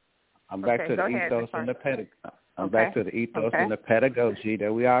you. I'm back to the ethos and the pedagogy. I'm back to the ethos and the pedagogy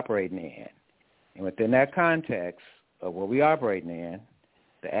that we operating in. And within that context of what we operating in,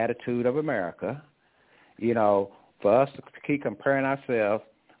 the attitude of America, for us to keep comparing ourselves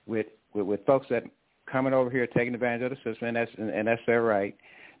with folks that coming over here taking advantage of the system, and that's their right,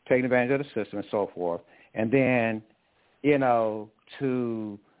 taking advantage of the system and so forth, and then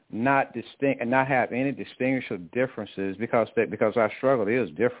to not have any distinguishable differences because our struggle is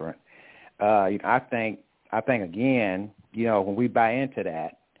different. I think again, when we buy into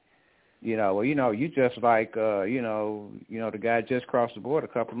that, you just like, the guy just crossed the border a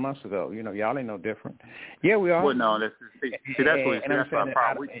couple of months ago. Y'all ain't no different. Yeah, we are. Well, no, that's our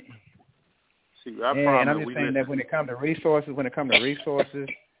problem. And I'm just saying that when it comes to resources, when it comes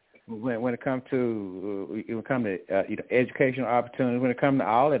to educational opportunities, when it comes to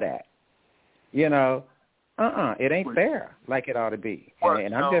all of that, it ain't fair like it ought to be.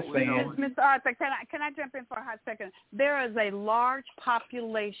 And I'm just saying. Mr. Arthur, can I jump in for a hot second? There is a large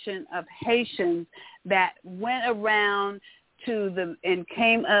population of Haitians that went around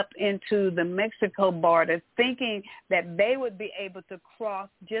came up into the Mexico border, thinking that they would be able to cross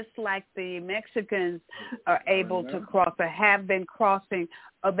just like the Mexicans are able to cross or have been crossing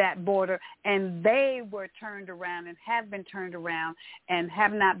of that border, and they were turned around and have been turned around and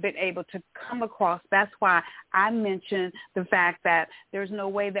have not been able to come across. That's why I mentioned the fact that there's no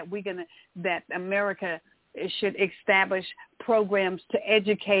way that that America should establish programs to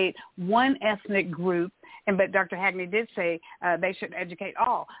educate one ethnic group. But Dr. Hagney did say they should educate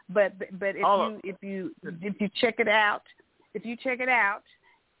all. But if you check it out,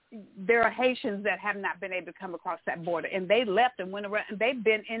 there are Haitians that have not been able to come across that border, and they left and went around. They've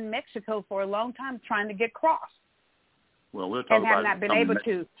been in Mexico for a long time trying to get across. Well, we'll talk and about have not been able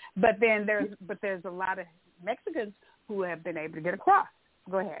to. But then there's a lot of Mexicans who have been able to get across.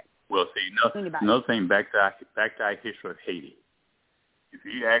 Go ahead. Well, see, another thing back to our history of Haiti. If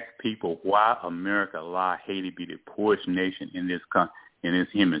you ask people why America allowed Haiti to be the poorest nation in this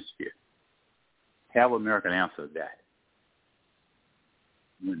hemisphere, have America answer that.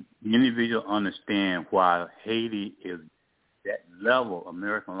 When individuals understand why Haiti is that level,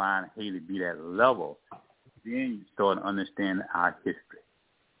 American line Haiti be that level, then you start to understand our history.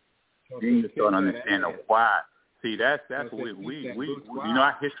 Then you start to understand why. See, that's what we you know,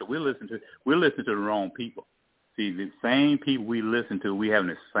 our history. We listen to the wrong people. See, the same people we listen to, we having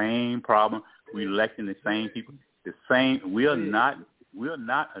the same problem. We electing the same people. The same. We're not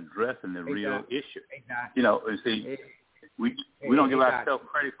addressing the real issue. You know, and see, we don't give ourselves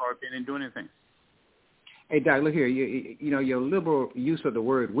credit for being and doing anything. Hey, Doc, look here. You know, your liberal use of the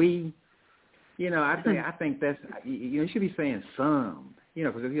word "we." You know, I think that's you should be saying some. You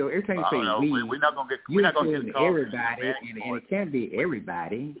know, because every time you say "we," we're not gonna get everybody, and it can't be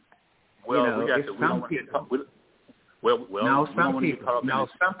everybody. Well, you know, we got to. We don't want to get caught. Well, some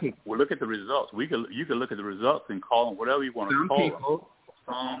people. Well, look at the results. You can look at the results and call them whatever you want to call them.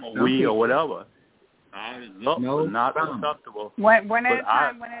 Some or we or whatever. Our results are not acceptable. When it's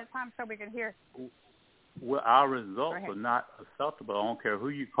time so we can hear. Well, our results are not acceptable. I don't care who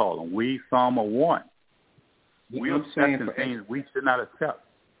you call them. We, some, or one. We are accepting things we should not accept.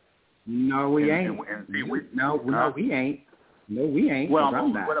 No, we ain't. No, we ain't. No, we ain't. Well,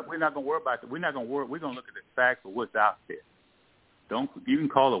 we're not going to worry about that. We're not going to worry. We're going to look at the facts of what's out there. You can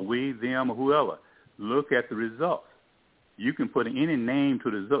call it we, them, or whoever. Look at the results. You can put any name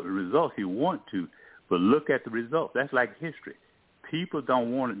to the results you want to, but look at the results. That's like history. People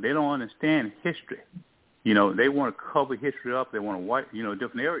don't want it. They don't understand history. You know, they want to cover history up. They want to wipe,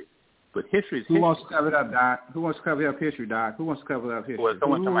 different areas. But history is history. Who wants to cover it up, Doc? Who wants to cover up history, Doc? Who wants to cover up history? Well,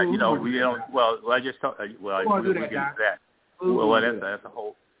 someone talking about, we don't. Well, I just talked. Well, who wants to do that, Doc? Well,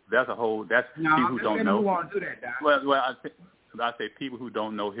 that's a whole. That's people who don't know. Who want to do that, Doc? Well, I say people who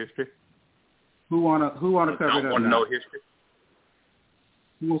don't know history. Who want to cover it up? Don't want to know history.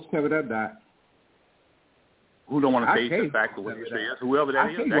 Who wants to cover it up, Doc? Who don't want to face the fact of what history is? Whoever that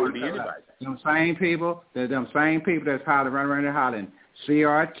is, that could be anybody. Them same people that's hollering, running around there hollering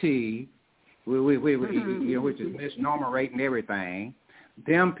CRT, which is misnomer and everything.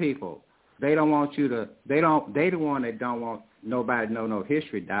 Them people, they don't want you to. They the one that don't want nobody to know no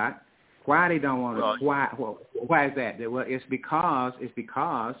history, Doc. Why they don't want to? Why is that? Well, it's because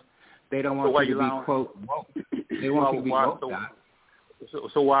they don't want you to be quote woke. They want you to be woke, Doc.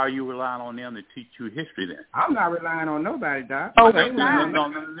 So why are you relying on them to teach you history then? I'm not relying on nobody, Doc. No,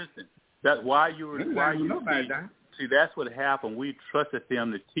 listen. That's why you see, that's what happened. We trusted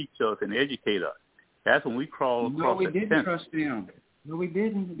them to teach us and educate us. That's when we crawled across the fence. No, we didn't trust them. No, we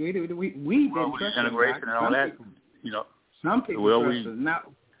didn't. We didn't trust them. Integration and all that, Some people trust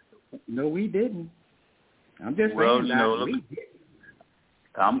us. No, we didn't. I'm just saying that we didn't.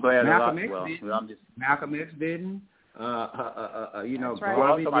 I'm glad Malcolm X didn't. That's right. I'm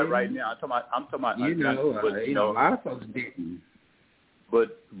talking about right now. I'm talking about. A lot of folks didn't.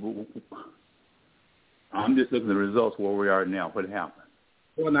 But I'm just looking at the results where we are now. What happened?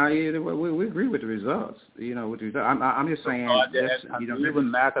 Well, now we agree with the results. I'm just saying.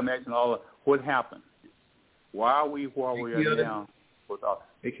 Even Malcolm X and all. What happened? Why are we where we are now?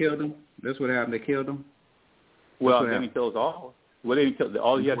 They killed him. That's what happened. They killed him. Well, they didn't kill us all. Well, they didn't kill.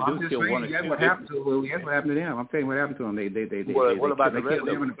 All you had to do is kill one. That's what happened to them. That's what happened to them. I'm telling you what happened to them. What about the rest of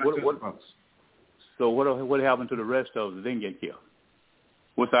them? So what happened to the rest of them that didn't get killed?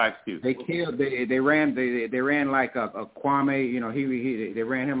 What's our excuse? They killed. They ran like a Kwame. They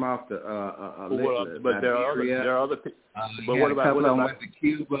ran him off the. But there are other people. But what about went to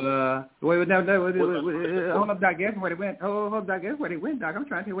Cuba? Wait, hold up, Doc. Guess where they went? Hold up, Doc. Guess where they went, Doc? I'm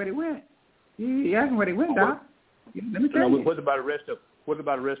trying to see where they went. You asking where they went, Doc? Let me tell you. What about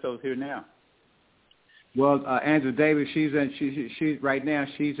the rest of us here now? Well, Angela Davis, she's right now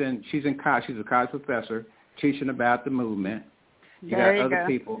she's in college. She's a college professor teaching about the movement. You got other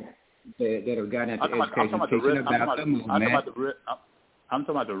people that have gotten into education teaching about the movement. I'm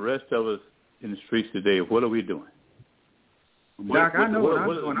talking about the rest of us in the streets today. What are we doing? Doc, I know what I'm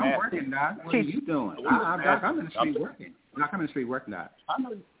doing. I'm working, Doc. What are you doing? Doc, I'm in the street working. Doc, I'm in the street working, Doc.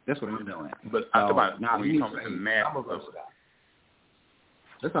 That's what I'm doing. But I'm talking about when you talk about the mass.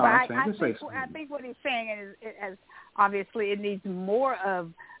 That's all I'm saying. I think what he's saying is obviously it needs more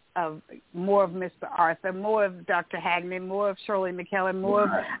of Mr. Arthur, more of Dr. Hagman, more of Shirley McKellar, more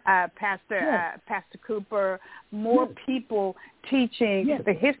of Pastor Cooper, more people teaching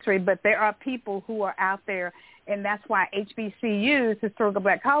the history. But there are people who are out there, and that's why HBCUs, historical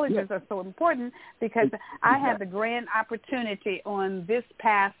black colleges, are so important, because I had the grand opportunity on this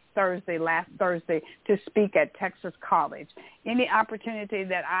last Thursday, to speak at Texas College. Any opportunity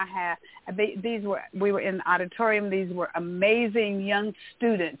that I have, we were in the auditorium. These were amazing young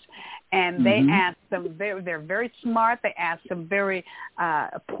students, and they asked them, they're very smart. They asked them very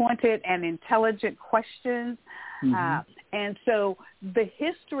pointed and intelligent questions. And so the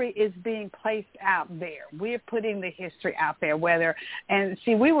history is being placed out there. We're putting the history out there.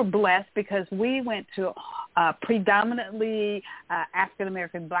 We were blessed because we went to predominantly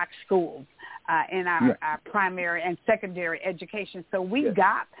African-American black schools in our primary and secondary education. So we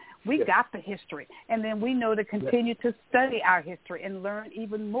got the history. And then we know to continue to study our history and learn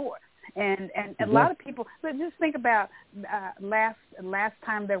even more. And a lot of people, just think about last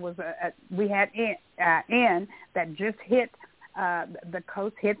time there was we had N that just hit the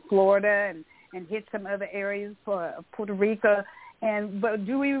coast, hit Florida and hit some other areas for Puerto Rico. But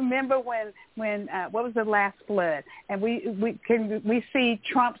do we remember when what was the last flood? And we see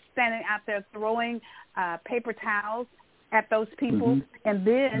Trump standing out there throwing paper towels at those people, and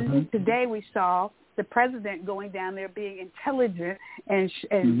then today we saw the president going down there being intelligent and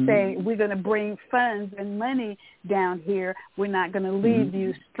saying, we're going to bring funds and money down here. We're not going to leave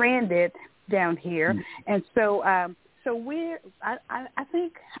you stranded down here. And so I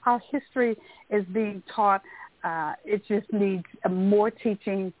think our history is being taught. It just needs more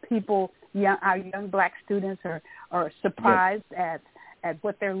teaching. Our young black students are surprised at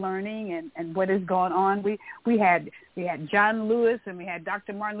what they're learning and what is going on. We had John Lewis and we had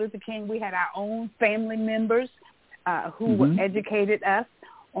Dr. Martin Luther King. We had our own family members who educated us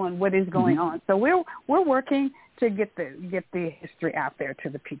on what is going on. So we're working to get the history out there to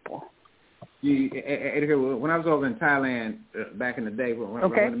the people. When I was over in Thailand back in the day, when I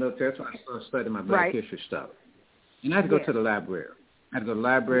was in the military, that's when I started studying my black history stuff. And I had to go to the library. I had to go to the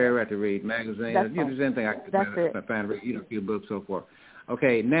library. I had to read magazines. If there's anything I could find, read a few books, so forth.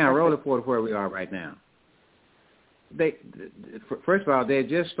 Okay, now roll it forward to where we are right now. First of all, they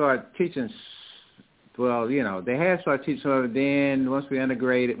just started teaching. Well, they had started teaching some of it. Then once we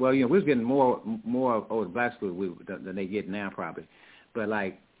integrated, we was getting more over the black school than they get now probably. But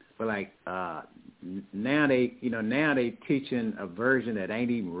now they teaching a version that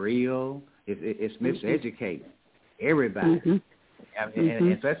ain't even real. It's miseducating everybody. And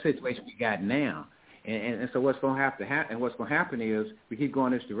so that's the situation we got now. And so what's going to have to happen? What's going to happen is we keep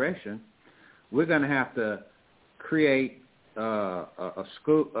going this direction. We're going to have to create a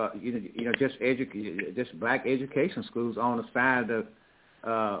school, just black education schools on the side of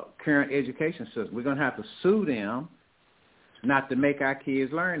the current education system. We're going to have to sue them not to make our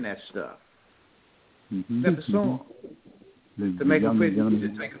kids learn that stuff. To sue them to make them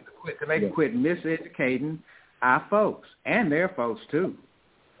quit miseducating our folks and their folks too.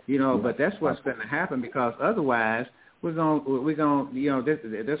 But that's what's going to happen, because otherwise we're going.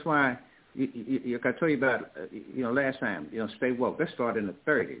 That's why I told you about last time. Stay woke. That started in the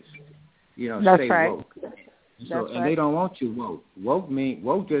 30s. That's stay right. woke. And they don't want you woke.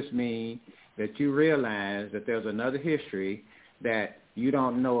 Woke just means that you realize that there's another history that you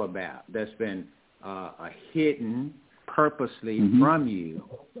don't know about that's been hidden purposely from you.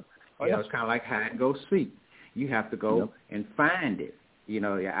 It's kind of like hide and go seek. You have to go and find it.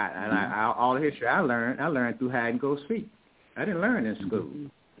 All the history I learned through hide and go seek. I didn't learn in school.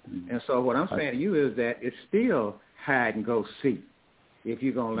 And so what I'm saying to you is that it's still hide and go seek if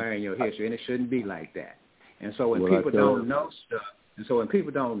you're going to learn your history, and it shouldn't be like that. And so when people don't know stuff, and so when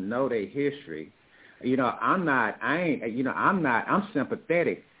people don't know their history, I'm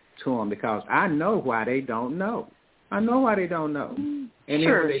sympathetic to them because I know why they don't know. I know why they don't know. And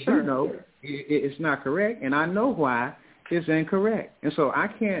if they do know, it's not correct, and I know why it's incorrect. And so I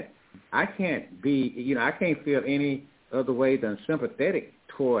can't feel any other way than sympathetic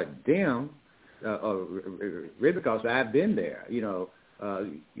toward them, really, because I've been there,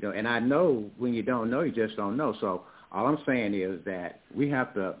 and I know when you don't know, you just don't know. So all I'm saying is that we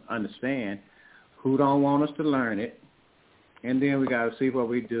have to understand who don't want us to learn it, and then we got to see what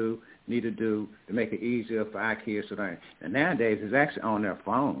we need to do to make it easier for our kids to learn. And nowadays, it's actually on their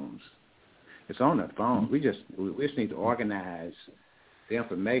phones. It's on their phones. We just need to organize the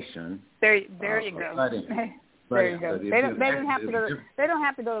information. There you go. There you go. They don't have to go. They don't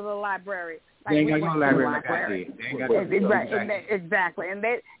have to go to the library. They ain't got no library like I did. Exactly, and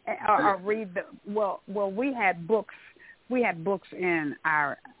they read the well. We had books. We had books in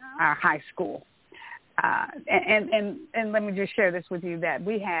our high school, and let me just share this with you that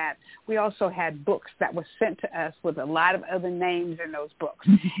we also had books that were sent to us with a lot of other names in those books,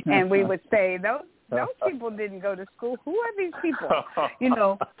 and we would say those people didn't go to school. Who are these people?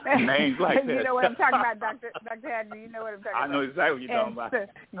 Names like that. You know what I'm talking about, Dr. Hadley? You know what I'm talking about? I know exactly what you're talking about.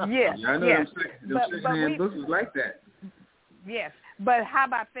 Yes. I know yes. Those secondhand books was like that. Yes. But how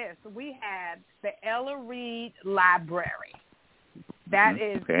about this? We had the Ella Reed Library. That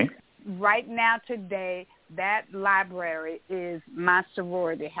is right now today, that library is my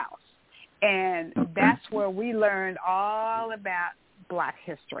sorority house. And that's where we learned all about Black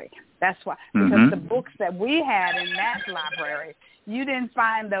history. That's why, because the books that we had in that library, you didn't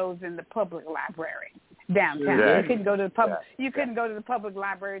find those in the public library downtown. Exactly. You couldn't go to the public. You couldn't go to the public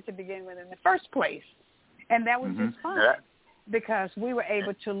library to begin with in the first place, and that was just fun because we were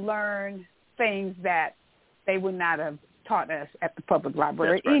able to learn things that they would not have taught us at the public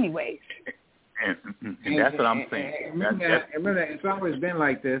library, anyways. And that's what I'm saying. Remember, it's always been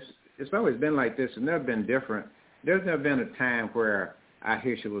like this. It's always been like this. It's never been different. There's never been a time where our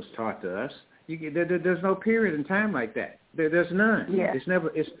history was taught to us. There's no period in time like that. There's none. Yeah. It's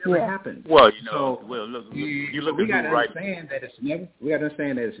never happened. Well, look, you look we at got to understand that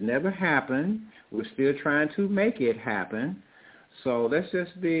it's never happened. We're still trying to make it happen. So let's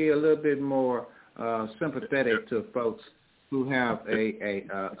just be a little bit more sympathetic to folks who have a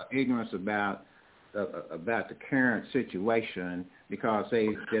ignorance about the current situation because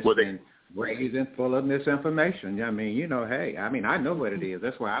they've just been raised and full of misinformation. I mean, hey, I know what it is.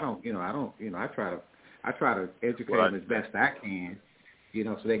 That's why I try to educate them as best I can,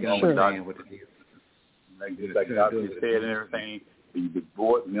 so they can understand what it is. Like Dr. said and everything, the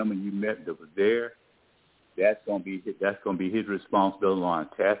board member you met that was there, that's gonna be his responsibility on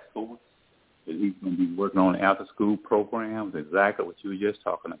task force. That he's gonna be working on after school programs, exactly what you were just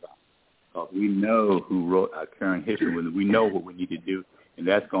talking about. Because we know who wrote our current history, we know what we need to do. And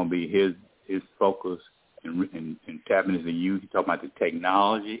that's going to be his focus in tapping into the youth. You talk about the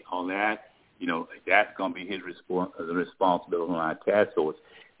technology, all that. That's going to be his responsibility on our task force.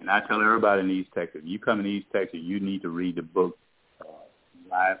 And I tell everybody in East Texas, if you come in East Texas, you need to read the book,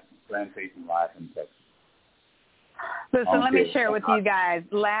 Plantation Life in Texas. So let me share with you guys.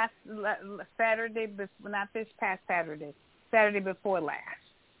 Last Saturday, not this past Saturday, Saturday before last.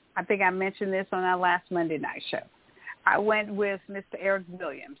 I think I mentioned this on our last Monday night show. I went with Mr. Eric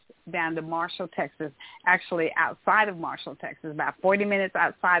Williams down to Marshall, Texas, actually outside of Marshall, Texas, about 40 minutes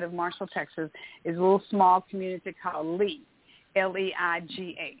outside of Marshall, Texas, is a little small community called Lee, Leigh.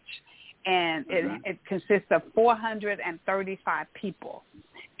 And it consists of 435 people.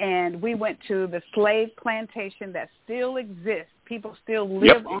 And we went to the slave plantation that still exists. People still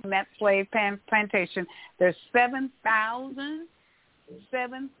live on that slave plantation. There's 7,000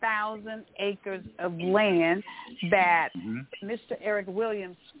 acres of land that Mr. Eric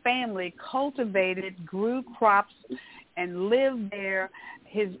Williams' family cultivated, grew crops, and lived there.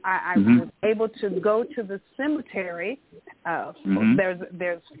 I was able to go to the cemetery.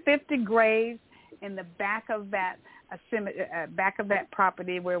 There's 50 graves in the back of that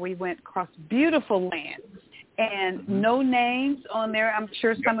property where we went across beautiful land. And no names on there. I'm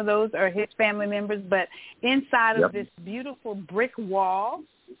sure some of those are his family members, but inside of this beautiful brick wall,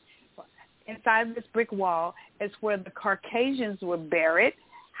 is where the Caucasians were buried.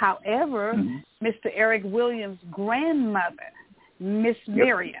 However, Mr. Eric Williams' grandmother, Miss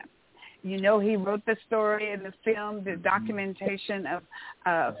Miriam, he wrote the story in the film, the documentation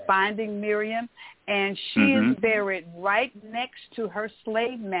of finding Miriam, and she is buried right next to her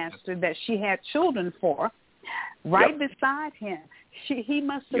slave master that she had children for. Right beside him, he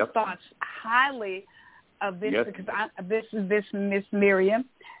must have thought highly of this because this Miss Miriam,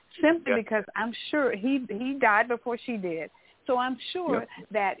 simply because I'm sure he died before she did. So I'm sure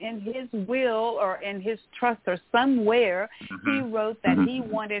that in his will or in his trust or somewhere, he wrote that he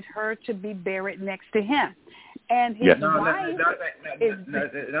wanted her to be buried next to him. And his wife is...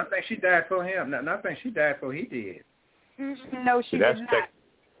 I think she died for him. I think she died before he did. No, she did not.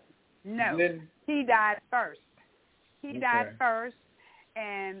 No, he died first. He died first,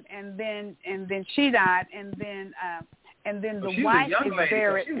 and then she died, and then the wife is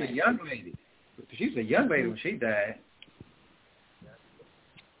buried. She was a young lady. She was a young lady when she died.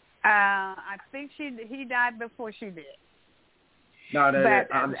 I think he died before she did. No,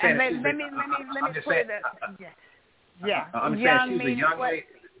 I'm saying. Let me put it up. Yeah. I'm saying she's a young lady.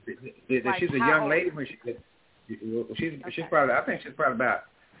 She's a young lady when she's probably. I think she's probably about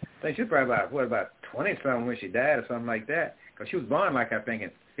about 20-something when she died or something like that. Because she was born like I think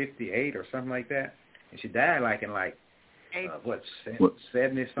in 58 or something like that, and she died like in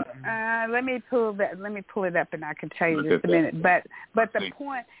 70-something. Let me pull it up, and I can tell you just a minute. But the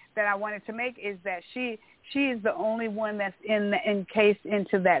point that I wanted to make is that she is the only one that's encased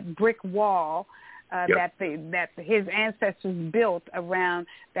into that brick wall that his ancestors built around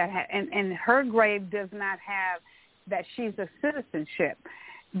that, and her grave does not have that she's a citizenship,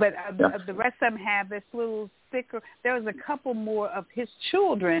 but the rest of them have this little sticker. There was a couple more of his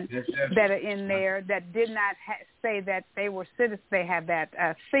children that are in there that did not say that they were citizens. They have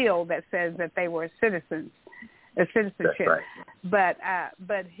that seal that says that they were citizenship. Right.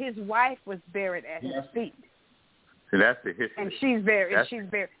 But his wife was buried at his feet. So that's the history. And she's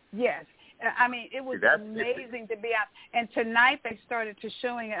buried. Yes. I mean, it was amazing to be out. And tonight they started to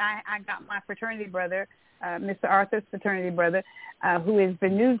showing it. I got my fraternity brother, Mr. Arthur's fraternity brother, who is the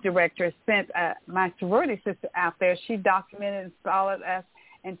news director, sent my sorority sister out there. She documented and followed us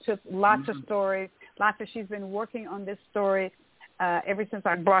and took lots of stories. She's been working on this story ever since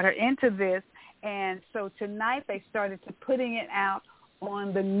I brought her into this. And so tonight they started to putting it out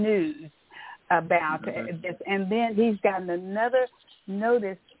on the news about this. And then he's gotten another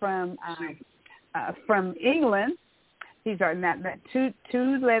notice from England. These are not two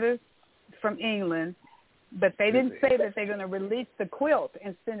letters from England, but they didn't say that they're going to release the quilt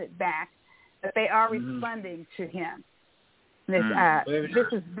and send it back, but they are responding to him. This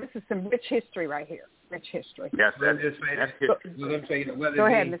is some rich history right here. Rich history. Yes, Go ahead,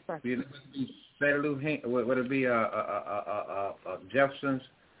 Mr. Would it be Jefferson's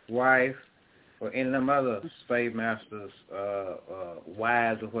wife or any of them other slave masters'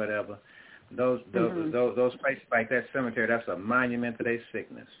 wives or whatever? Those places like that cemetery, that's a monument to their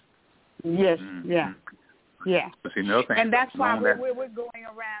sickness. Yes, yeah. And that's why we're going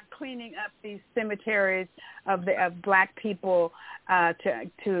around cleaning up these cemeteries of black people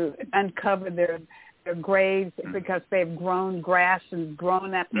to uncover their graves, because they've grown grass and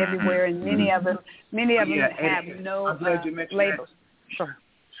grown up everywhere, and many of them have no labels. Sure,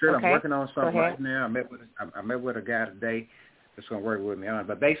 okay. I'm working on something right now. I met with a guy today that's going to work with me on it.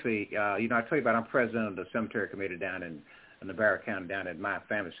 But basically, I tell you about, I'm president of the cemetery committee down in Navarro County, down at my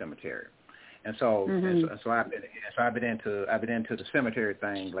family cemetery, and so I've been into the cemetery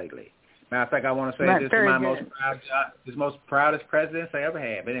thing lately. Matter of fact, I want to say this is my most proudest presidency I ever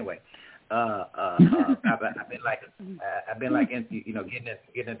had. But anyway. I've been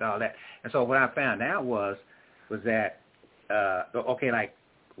getting into all that, and so what I found out was that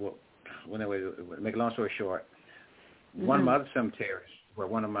make a long story short, one of my other cemeteries where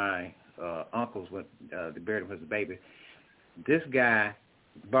one of my uncles went to bury him as a baby, this guy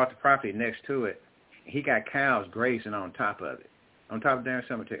bought the property next to it. He got cows grazing on top of it, on top of the damn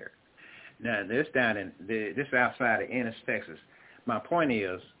cemetery. Now this is outside of Ennis, Texas. My point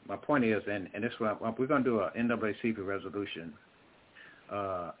is, and this is what we're going to do an NAACP resolution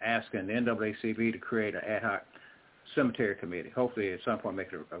asking the NAACP to create an ad hoc cemetery committee. Hopefully, at some point,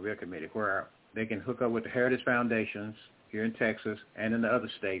 make it a real committee where they can hook up with the heritage foundations here in Texas and in the other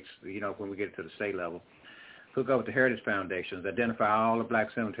states. When we get to the state level, hook up with the heritage foundations, identify all the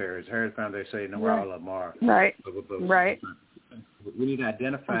black cemeteries. The heritage foundations say where all of them are. Right. Right. We need to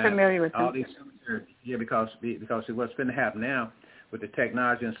identify all these cemeteries. Yeah, because see, what's going to happen now with the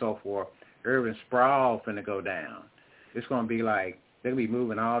technology and so forth, urban sprawl finna go down. It's going to be like they'll be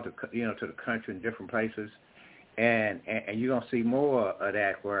moving all to to the country in different places, and you're going to see more of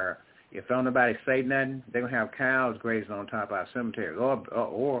that where if don't nobody say nothing, they're going to have cows grazing on top of our cemeteries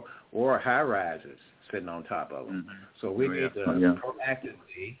or high rises sitting on top of them. So we need to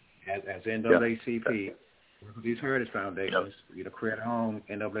proactively, as NAACP, work with these heritage foundations, create our own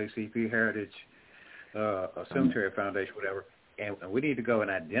NAACP heritage cemetery foundation, whatever. And we need to go and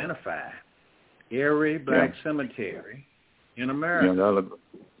identify every black cemetery in America. A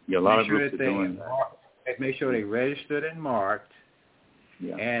lot of groups are doing that. Make sure they registered and marked,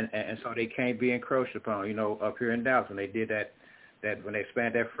 and so they can't be encroached upon. Up here in Dallas, when they did that when they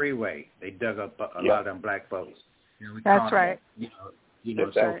expanded that freeway, they dug up a lot of them black folks. That's right.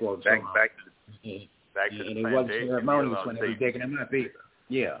 So forth. Back to the and it wasn't ceremonious when they were digging them up either.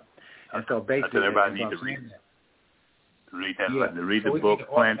 Yeah. And so basically, everybody needs to read. Read the book,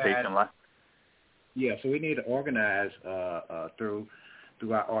 Plantation Life. Yeah, so we need to organize through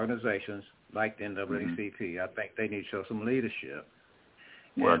our organizations like the NAACP. I think they need to show some leadership.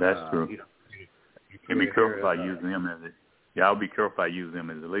 Well, that's true. You can be careful about using them as I'll be careful about using them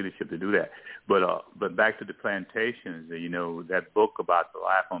as a leadership to do that. But back to the plantations, that book about the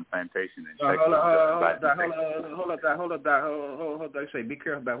life on plantation in Texas. Hold up. You say be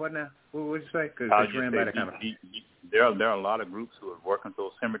careful about what now? What would you say? Because there are a lot of groups who are working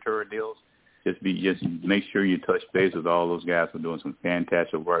those cemetery deals. Just make sure you touch base with all those guys who are doing some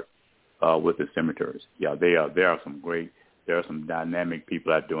fantastic work with the cemeteries. Yeah, there are some dynamic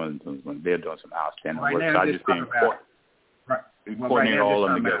people out doing they're doing some outstanding work. So I just think coordinate all of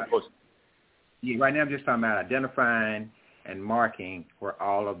them together. Right now I'm just talking about identifying and marking where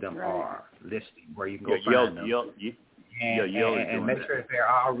all of them are listed, where you can go find them. And make sure that they're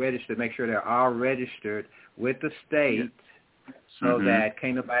all registered. Make sure they're all registered with the state. So that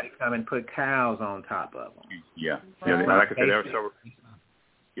can't nobody come and put cows on top of them. Yeah. Like I said, there are several.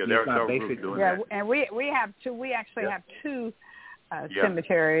 There are several groups doing that. And we have two. We actually have two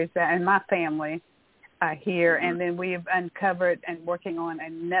cemeteries in my family here, and then we've uncovered and working on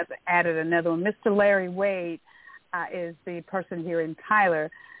added another one. Mr. Larry Wade is the person here in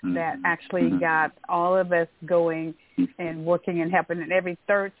Tyler that actually got all of us going and working and helping. And every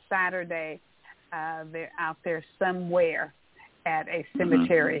third Saturday, they're out there somewhere at a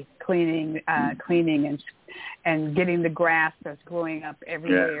cemetery cleaning and getting the grass that's growing up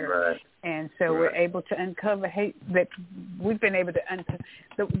everywhere. Yeah, right. And so we're able to uncover that we've been able to uncover.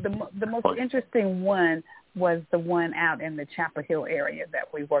 The most interesting one was the one out in the Chapel Hill area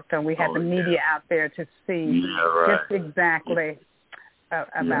that we worked on. We had the media out there to see just exactly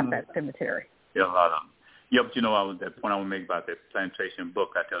about that cemetery. Yeah, a lot of them. Yeah, but that point I want to make about that plantation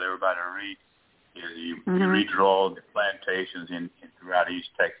book, I tell everybody to read. You redraw the plantations in throughout East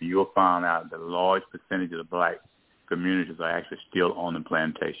Texas, you'll find out the large percentage of the black communities are actually still on the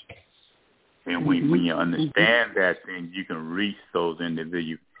plantation. And when you understand that, then you can reach those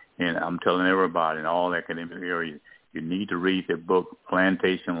individuals. And I'm telling everybody in all academic areas, you need to read the book,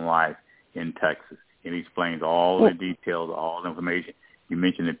 Plantation Life in Texas. It explains all the details, all the information. You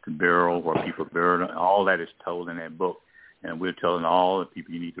mentioned it, the burial, where people buried, all that is told in that book. And we're telling all the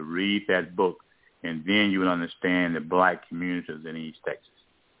people you need to read that book, and then you will understand the black communities in East Texas.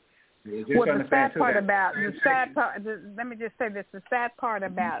 Well, the sad part about let me just say this: the sad part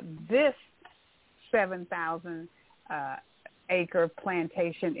about this 7,000 acre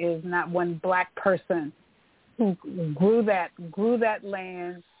plantation is not one black person who grew that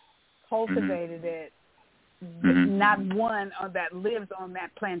land, cultivated it. Not one that lives on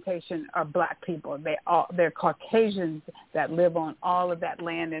that plantation are black people. They're Caucasians that live on all of that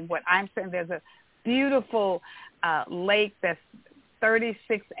land. And what I'm saying, there's a beautiful lake that's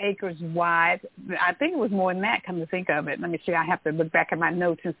 36 acres wide. I think it was more than that, come to think of it. Let me see. I have to look back at my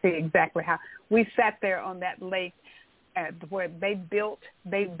notes and see exactly how. We sat there on that lake where they built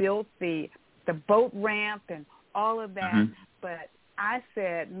the boat ramp and all of that. But I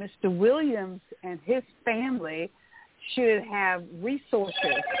said Mr. Williams and his family should have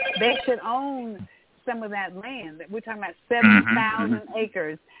resources. They should own some of that land. We're talking about 7,000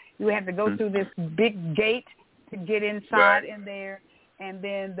 acres. You have to go through this big gate to get inside in there. And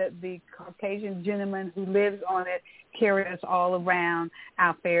then the Caucasian gentleman who lives on it carried us all around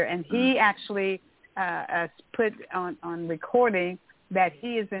out there. And he actually put on recording that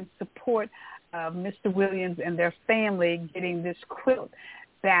he is in support of Mr. Williams and their family getting this quilt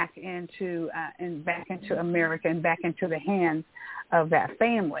back into America and back into the hands of that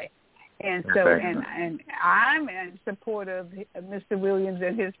family. And so, and I'm in support of Mr. Williams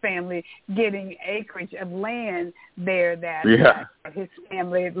and his family getting acreage of land there that his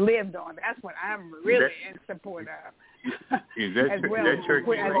family lived on. That's what I'm really in support of. Is that Cherokee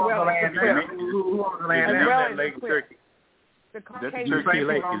Lake? The Caucasian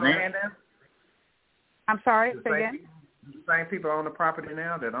Lake. I'm sorry, say again? The same people own the property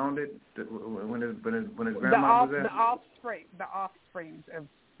now that owned it when his grandma was there? The offsprings of,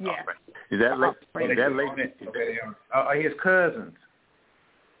 yeah. Is that lake? His cousins.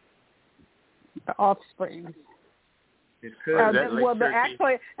 The offspring. His cousins.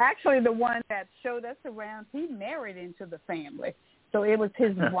 Actually, the one that showed us around, he married into the family. So it was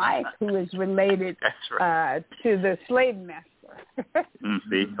his wife who is related to the slave master.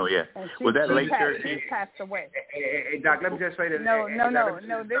 See? Oh, yeah. Was that Lake Cherokee? She passed away. Hey, Doc, let me just say that. No.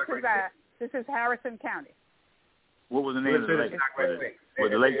 This is Harrison County. What was the name of the lake? Was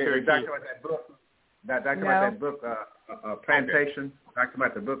the Lake Cherokee? Talking about that book, Plantation. Talking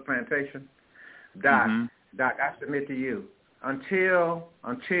about the book Plantation. Doc, Doc, I submit to you, until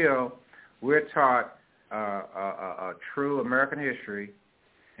we're taught a true American history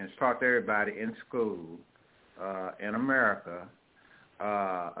and it's taught to everybody in school in America,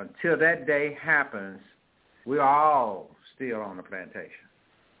 until that day happens, we're all still on the plantation.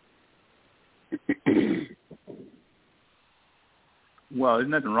 Well, there's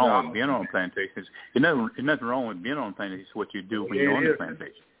nothing wrong with being on plantations. There's nothing wrong with being on plantations. It's what you do when you're on the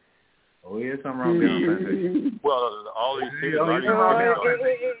plantation. Oh, yeah, something wrong with being on plantation. Well, all these cities.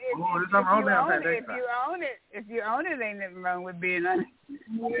 If you own it, ain't nothing wrong with being on it.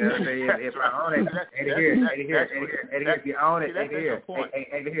 If I own it, if you own it,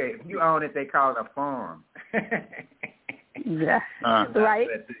 if you own it, they call it a farm. Yeah, right.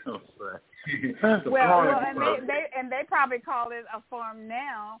 Well, and they probably call it a farm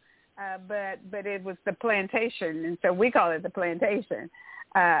now, but it was the plantation, and so we call it the plantation.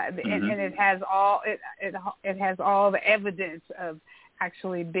 And it has all it has all the evidence of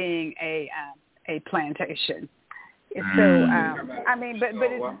actually being a plantation. So I mean, but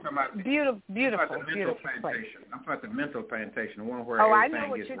it's beautiful place. I'm talking about the mental plantation, one where I know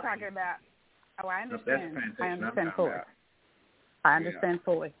what you're talking about. Oh, I understand. I understand fully. I understand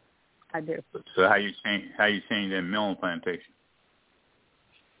fully. I do. So how you change that mental plantation?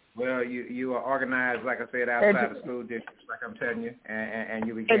 Well, you are organized, like I said, outside the school districts, like I'm telling you, and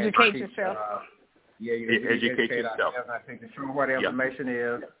you begin educate to teach, yourself. You educate yourself. I think to show them where the information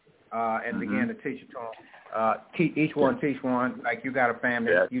is, and begin to teach it to them. Each one teach one. Like you got a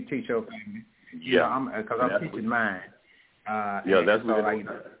family, you teach your family. Because I'm teaching mine. That's what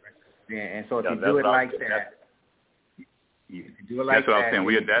and so if you do it like that. You can do it like that. That's what I'm saying.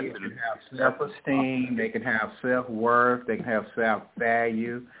 They can have self-esteem. They can have self-worth. They can have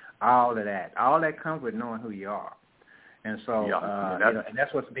self-value. All of that. All that comes with knowing who you are. And so, and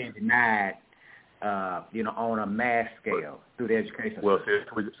that's what's being denied, on a mass scale through the education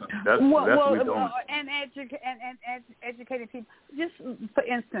system. That's what we're doing. And educating people. Just for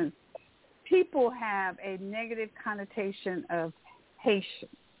instance, people have a negative connotation of Haitian.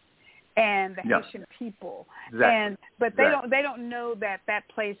 And the Haitian people, but they don't know that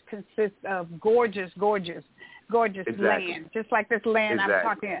place consists of gorgeous land, just like this land I'm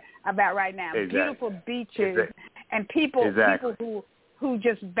talking about right now. Beautiful beaches and people who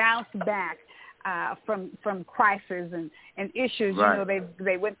just bounce back from crisis and issues. Right.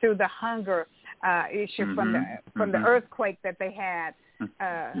 They went through the hunger issue from the earthquake that they had.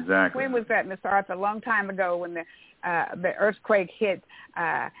 When was that, Mr. Arthur? A long time ago when the earthquake hit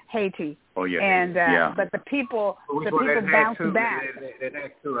Haiti. Oh yeah. And but the people bounced back. It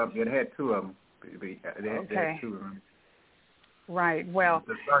had two of them. They had two of them. Right. Well,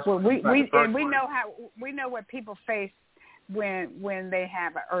 we know what people face when they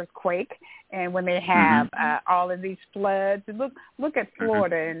have an earthquake and when they have all of these floods. And look at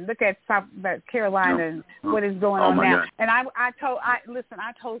Florida and look at South Carolina and what is going on now. God. And I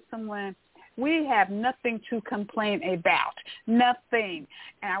told someone, we have nothing to complain about, nothing.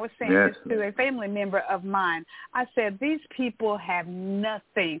 And I was saying this to a family member of mine. I said, these people have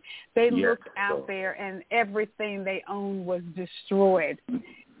nothing. They looked out there and everything they owned was destroyed.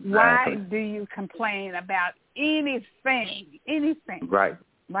 Why do you complain about anything? Right.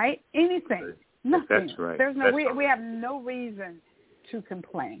 Right? Anything. Nothing. That's right. There's no. We have no reason to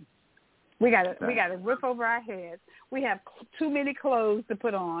complain. We got a roof over our heads. We have too many clothes to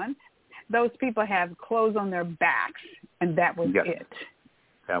put on. Those people have clothes on their backs, and that was it.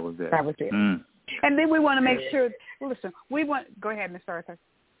 That was it. And then we want to make sure. Listen, go ahead, Mr. Arthur.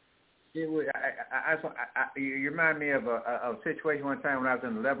 You remind me of a situation one time when I was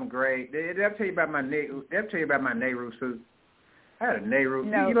in 11th grade. Did I tell you about my Nehru suit? I had a Nehru.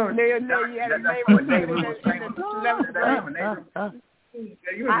 No, you had a Nehru.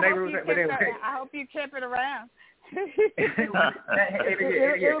 I hope you kept it around.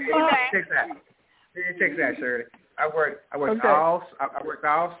 Check that, Shirley. I worked all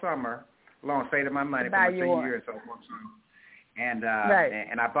summer long, saving my money for my 3 years so forth. And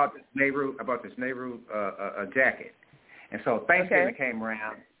I bought this Nehru jacket. And so Thanksgiving came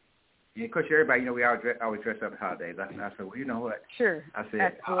around. And of course, everybody, we always dress up for holidays. I said, well, you know what? Sure. I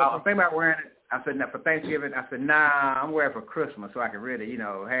said, I was thinking about wearing it. I said, for Thanksgiving, I'm wearing it for Christmas so I can really,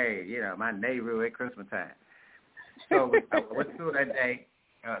 my Nehru at Christmas time. So I went to school that day.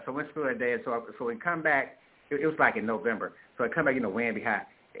 And so we come back. It was like in November. So I come back, wind be high.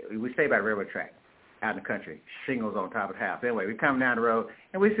 We stay by the railroad track out in the country. Shingles on top of the house. Anyway, we come down the road,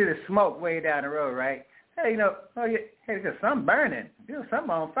 and we see the smoke way down the road, right? Hey, there's something burning. There's something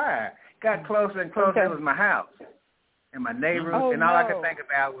on fire. Got closer and closer. It was my house and my neighbors, and all I could think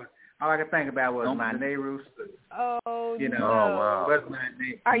about was all I could think about was my Nehru suit. Oh, you know, no. Wow. What's my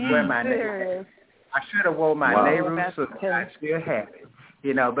Are you serious? I should have worn my Nehru suit. I still have it.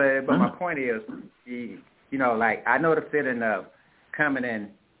 You know, but my point is, you know, like I know the feeling of coming in.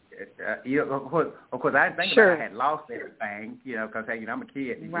 You know, of course, I didn't think about I had lost everything. You know, because you know I'm a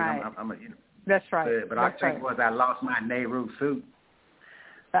kid. Right. You know, I'm a, you know. That's right. But all I think was I lost my Nehru suit.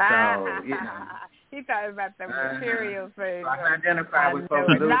 So you know. He thought about the material thing. I identify with folks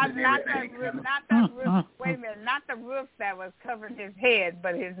losing everything. Not the roof. Wait a minute, not the roof that was covering his head,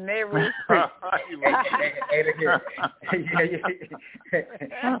 but his Nehru suit.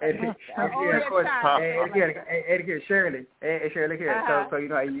 Shirley, here. So you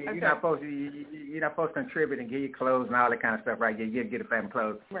know, you're not supposed to contribute and give you clothes and all that kind of stuff, right? You get the family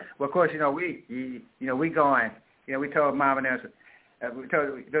clothes. Right. Well, of course, you know we going. You know, we told Mom and Dad, we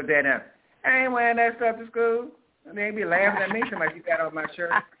told Dad now, I ain't wearing that stuff to school. They be laughing at me so much you got on my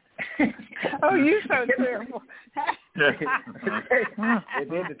shirt. Oh, you so terrible. They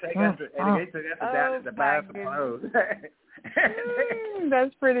did to take us to buy some clothes.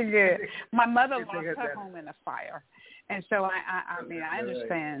 That's pretty good. My mother lost her home in a fire. And so I mean, I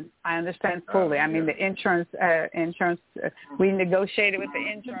understand. I understand fully. I mean, the insurance, we negotiated with the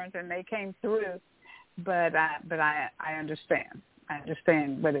insurance and they came through. But I understand. I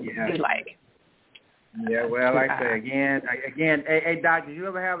understand what it would be like. Yeah, well, like I say again. Hey, Doc, did you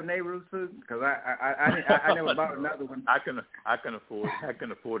ever have a Nehru suit? Because I never bought another one. I can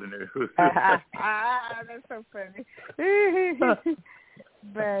afford a Nehru suit. That's so funny.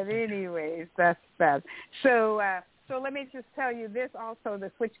 But anyways, that's that. So let me just tell you this also to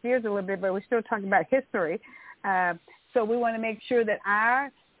switch gears a little bit, but we're still talking about history. So we want to make sure that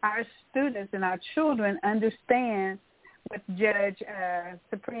our students and our children understand what Judge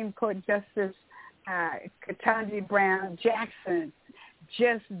Supreme Court Justice Ketanji Brown Jackson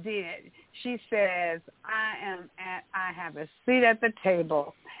just did. She says, I have a seat at the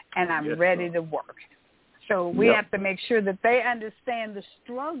table and I'm ready to work. So we have to make sure that they understand the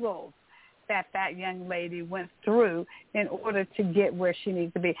struggles that young lady went through in order to get where she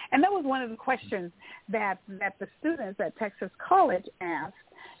needs to be. And that was one of the questions that the students at Texas College asked.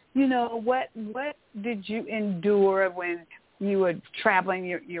 You know, what did you endure when you were traveling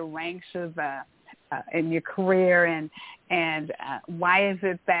your ranks of in your career, and why is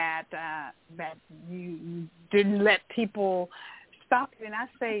it that you didn't let people stop you? And I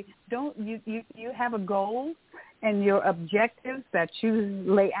say, don't you have a goal and your objectives that you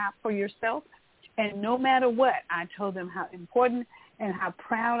lay out for yourself, and no matter what, I told them how important and how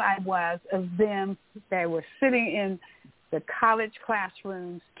proud I was of them. They were sitting in the college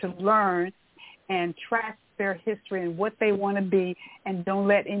classrooms to learn and track their history and what they want to be, and don't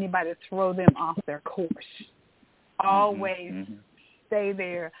let anybody throw them off their course. Always stay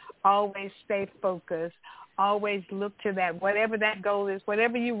there. Always stay focused. Always look to that, whatever that goal is,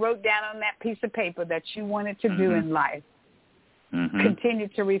 whatever you wrote down on that piece of paper that you wanted to do in life, continue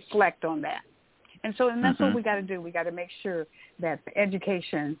to reflect on that. And so that's what we got to do. We got to make sure that the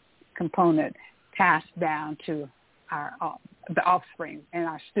education component passed down to the offspring and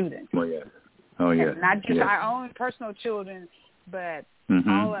our students. Oh, yes. And not just our own personal children, but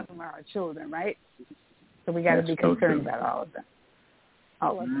all of them are our children, right? So we got to be concerned about all of them.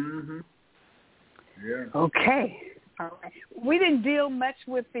 All of them. Yeah. Okay. All right. We didn't deal much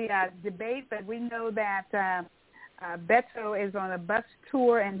with the debate, but we know that Beto is on a bus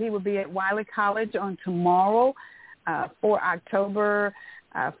tour, and he will be at Wiley College on tomorrow for October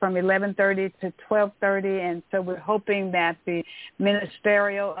from 11:30 to 12:30, and so we're hoping that the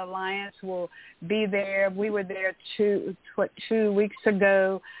Ministerial Alliance will be there. We were there 2 weeks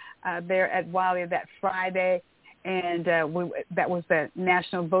ago there at Wiley that Friday, and that was the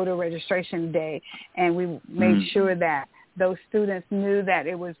National Voter Registration Day, and we made sure that those students knew that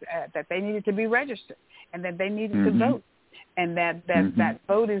it was that they needed to be registered and that they needed to vote, and that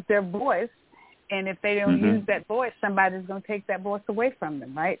vote is their voice. And if they don't use that voice, somebody's going to take that voice away from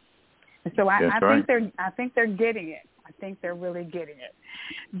them, right? And so I think they're getting it. I think they're really getting it.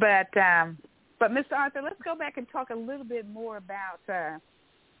 But Mr. Arthur, let's go back and talk a little bit more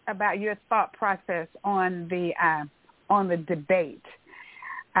about your thought process on the debate,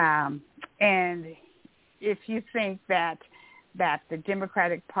 and if you think that the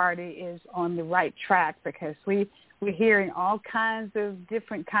Democratic Party is on the right track, because we're hearing all kinds of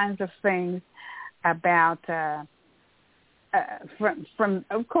different kinds of things about from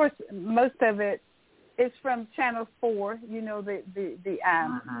of course most of it is from Channel 4. You know, the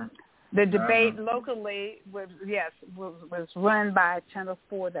debate locally was run by Channel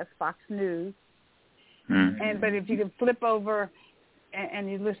 4. That's Fox News. But if you can flip over and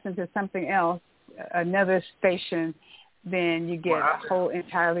you listen to something else, another station, then you get a whole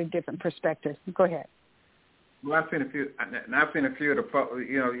entirely different perspective. Go ahead. Well, I've seen a few. I've seen a few of the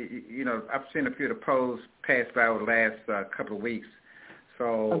I've seen a few of the polls pass by over the last couple of weeks.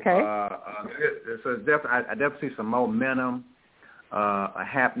 So, okay. So it's definitely, I definitely see some momentum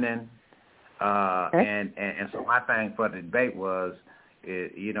happening. Okay. And so my thing for the debate was,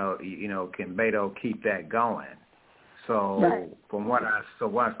 can Beto keep that going? So right. From what I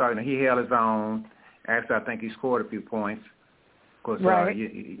saw, he held his own. Actually, I think he scored a few points. Of course, right.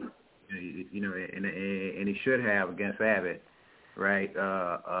 And he should have against Abbott, right?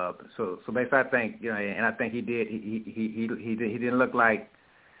 So basically, I think, and I think he did. He didn't look like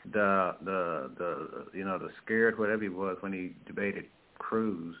the scared whatever he was when he debated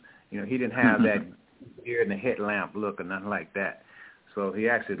Cruz. He didn't have that deer in the headlamp look or nothing like that. So he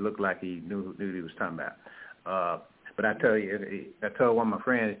actually looked like he knew what he was talking about. But I tell you, I told one of my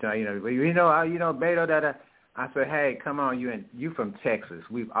friends, Beto, that I said, hey, come on, you from Texas.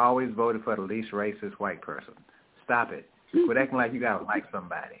 We've always voted for the least racist white person. Stop it. Quit acting like you gotta like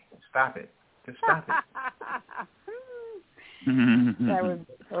somebody. Stop it. Just stop it. That was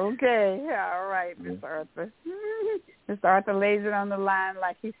okay. All right, Mr. Arthur. Mr. Arthur lays it on the line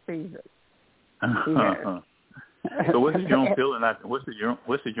like he sees it. So what's your own feeling out? What's your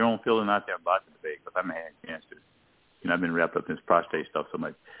own feeling out there about the debate? Because I haven't had a chance to. I've been wrapped up in this prostate stuff so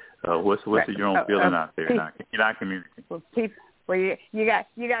much. What's your own feeling out there in our community? Well, you got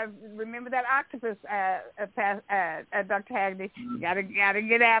to remember that octopus, Dr. Haggerty. You got to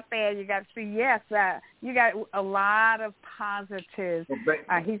get out there. You got to see. Yes, you got a lot of positives.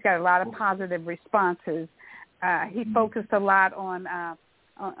 He's got a lot of positive responses. He focused a lot on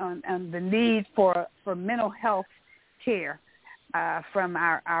the need for mental health care from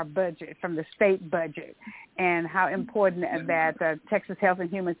our budget, from the state budget, and how important that Texas Health and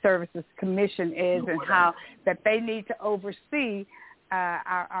Human Services Commission is, and how that they need to oversee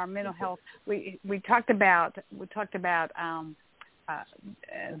our mental health. We talked about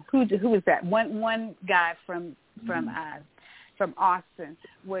who was that? One guy from Austin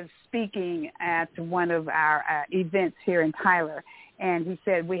was speaking at one of our events here in Tyler, and he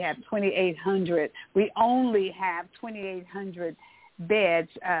said we have 2,800. We only have 2,800 beds,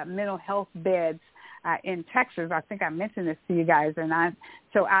 mental health beds in Texas. I think I mentioned this to you guys,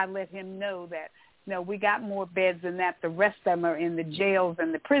 so I let him know that we got more beds than that. The rest of them are in the jails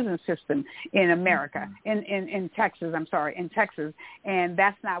and the prison system in America, in Texas. I'm sorry, in Texas, and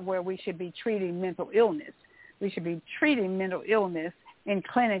that's not where we should be treating mental illness. We should be treating mental illness in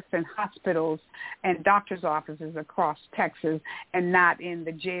clinics and hospitals and doctors' offices across Texas, and not in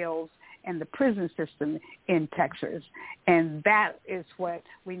the jails and the prison system in Texas. And that is what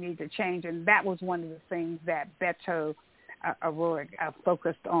we need to change. And that was one of the things that Beto O'Rourke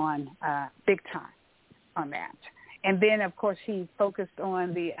focused on big time on that. And then, of course, he focused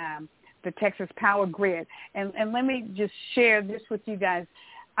on the Texas power grid. And let me just share this with you guys.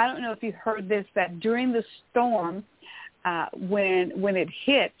 I don't know if you heard this, that during the storm, when it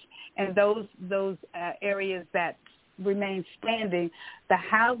hit, and those areas that remained standing, the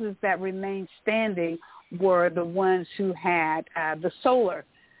houses that remained standing were the ones who had the solar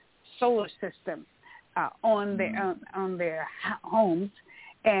system on their homes,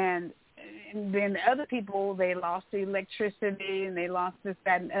 and then the other people, they lost the electricity and they lost this,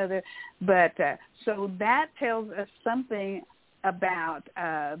 that, and other. But so that tells us something about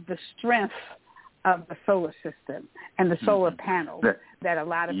the strength of the solar system and the solar panels that a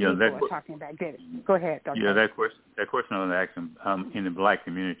lot of people are talking about getting. Go ahead, Dr. Yeah, that question I was asking in the black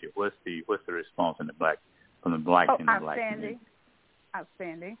community, what's the response from the black community?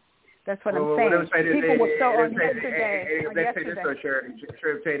 Outstanding. That's what I'm saying. People were so on yesterday. Let's say this,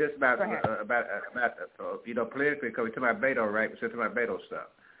 Shirley, say this about politically, because we talk about Beto, right? We're talking about Beto stuff.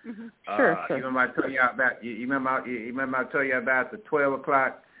 Mm-hmm. Sure. You remember I told you about? You remember I told you about the 12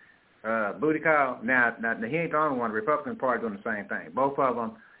 o'clock booty call? Now he ain't the only one. The Republican Party doing the same thing. Both of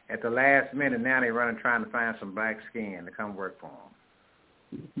them at the last minute. Now they're running trying to find some black skin to come work for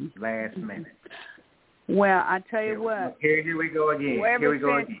them. Mm-hmm. Last minute. Well, I tell you what. Here we go again.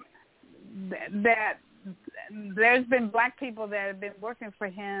 That there's been black people that have been working for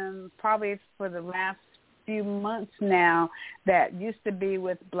him probably for the last few months now, that used to be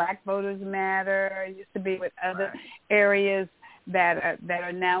with Black Voters Matter, used to be with other areas that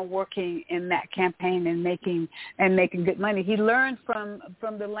are now working in that campaign and making good money. He learned from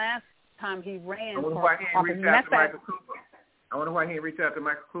the last time he ran for office. I wonder why he didn't reach out to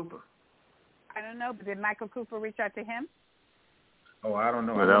Michael Cooper. I don't know, but did Michael Cooper reach out to him? Oh, I don't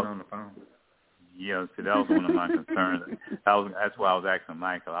know. I wasn't on the phone. Yeah, so that was one of my concerns. That's why I was asking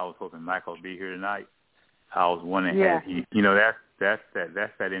Michael. I was hoping Michael would be here tonight. I was wondering, has he, that's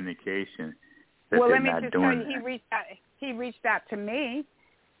that indication that well, they're let me not just doing tell you, that. he reached out to me,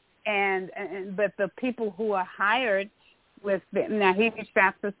 but the people who are hired with them, now he reached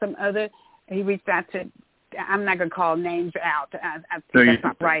out to I'm not going to call names out. I think that's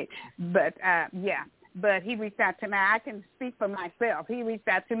not right. But, but he reached out to me. I can speak for myself. He reached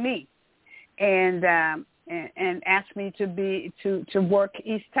out to me and asked me to work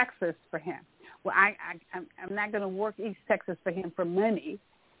East Texas for him. Well, I'm not going to work East Texas for him for money,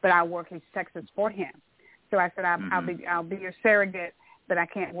 but I'll work East Texas for him. So I said I'll be your surrogate, but I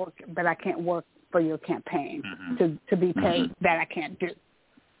can't work for your campaign to be paid. That I can't do.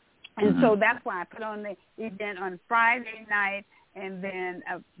 And so that's why I put on the event on Friday night, and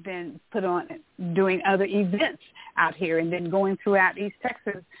then put on doing other events out here, and then going throughout East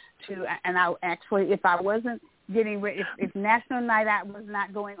Texas and I actually, if I wasn't getting ready, if National Night Out was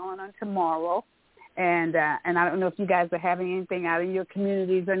not going on tomorrow, and I don't know if you guys are having anything out in your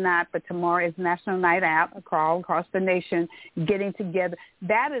communities or not, but tomorrow is National Night Out across the nation, getting together.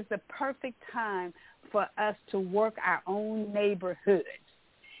 That is the perfect time for us to work our own neighborhoods.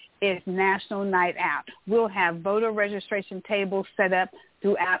 It's National Night Out. We'll have voter registration tables set up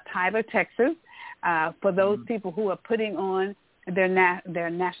throughout Tyler, Texas, for those people who are putting on their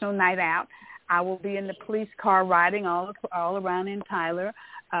National Night Out. I will be in the police car riding all around in Tyler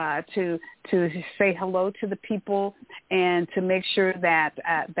to say hello to the people and to make sure that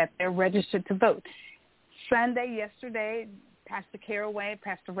they're registered to vote. Yesterday,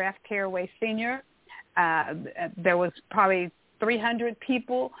 Pastor Ralph Caraway Sr., there was probably 300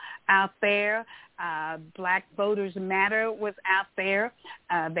 people out there. Black Voters Matter was out there.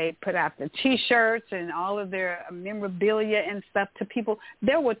 They put out the T-shirts and all of their memorabilia and stuff to people.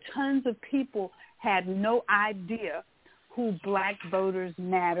 There were tons of people had no idea who Black Voters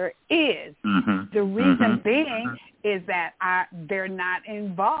Matter is. The reason being is that they're not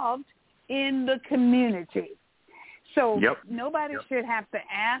involved in the community. So nobody should have to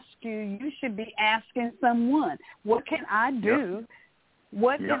ask you. You should be asking someone, what can I do?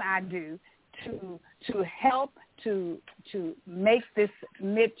 What can I do to help to make this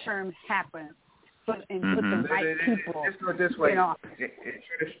midterm happen and put the right people Let's do it this way. in office?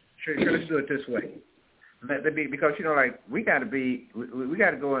 Let's do it this way. Because we got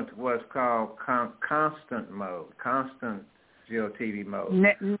to go into what's called constant mode, constant TV mode.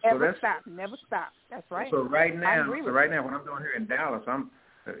 Never stop. That's right. So right now, what I'm doing here in Dallas, of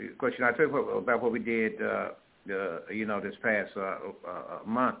course, I told you about what we did, this past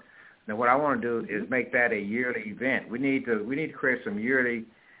month. Now, what I want to do is make that a yearly event. We need to create some yearly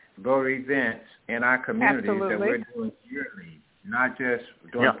voter events in our communities that we're doing yearly, not just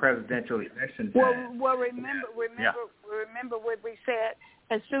during presidential election time. Well, remember what we said.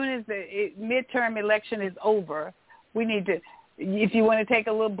 As soon as the midterm election is over, we need to. If you want to take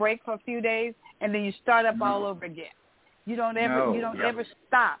a little break for a few days, and then you start up all over again. You don't ever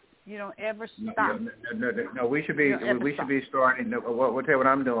stop. You don't ever stop. No, we should be starting. We'll tell you what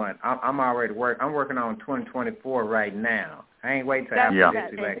I'm doing. I'm already I'm working on 2024 right now. I ain't waiting till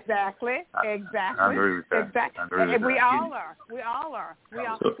after this election. Exactly. I agree with that. Exactly. We all are.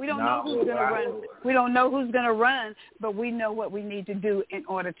 We don't know who's going to run. We don't know who's going to run, but we know what we need to do in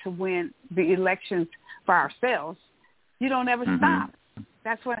order to win the elections for ourselves. You don't ever stop.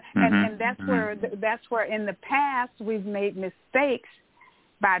 That's what, and that's where in the past we've made mistakes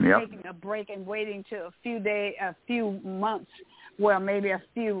by taking a break and waiting till a few months, well, maybe a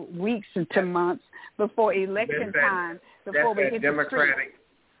few weeks to months before election time, before we hit the street.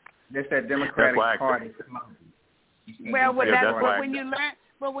 That's that Democratic Party. Well,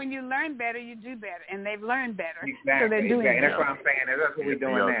 when you learn better, you do better, and they've learned better. Exactly. So they're doing exactly. That's what I'm saying. That's what we're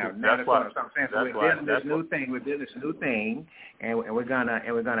doing now. That's what I'm saying. So we're building this new thing, and we're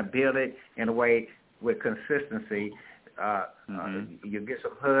gonna build it in a way with consistency. You get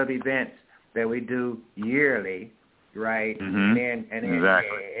some hub events that we do yearly, right? And then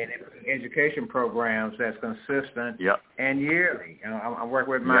education programs that's consistent and yearly. I'm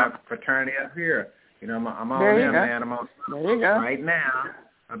working with my fraternity up here. I'm on them, man. I'm on right now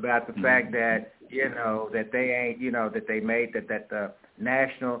about the fact that that they ain't that they made that the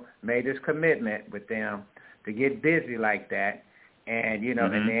national made this commitment with them to get busy like that, and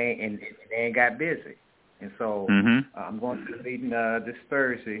and they ain't got busy. And so I'm going to the meeting this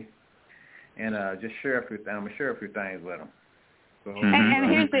Thursday, and just share a few things with them. So, and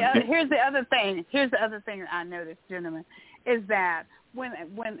here's the other thing. Here's the other thing that I noticed, gentlemen, is that when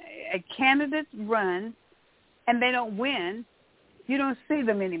a candidate runs and they don't win, you don't see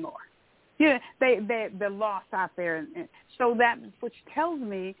them anymore. they're lost out there, and so that which tells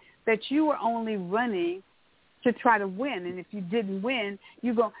me that you were only running to try to win, and if you didn't win,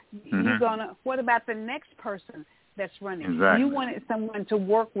 you're gonna. What about the next person that's running? Exactly. You wanted someone to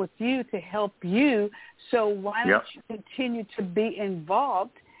work with you to help you, so why don't you continue to be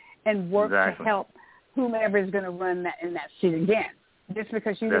involved and work to help whomever is going to run in that seat again? Just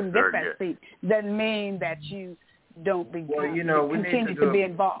because you didn't get that seat doesn't mean that you don't continue to be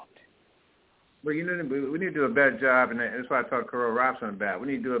involved. Well, we need to do a better job, and that's what I talked to Carol Robson about. We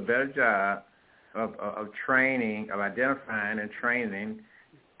need to do a better job of training, of identifying and training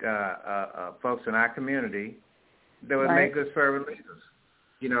folks in our community that would make good servant leaders.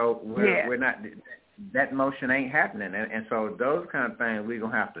 We're not, that motion ain't happening. And so those kind of things we're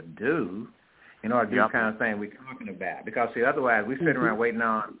going to have to do in order to do the kind of thing we're talking about. Because, see, otherwise we sit around waiting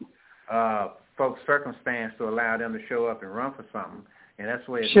on folks' circumstance to allow them to show up and run for something. And that's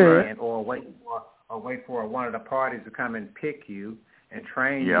the way it's going. Or wait for one of the parties to come and pick you and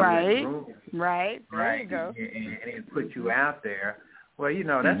train you. Right. There you go. And put you out there. Well,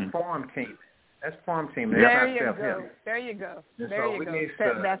 that's farm team. That's farm team. There you go.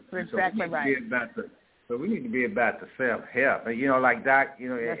 That's exactly right. So we need to be about the self-help. Like Doc, I tell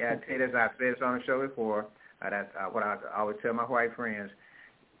you this, I've said this on the show before, that's what I always tell my white friends,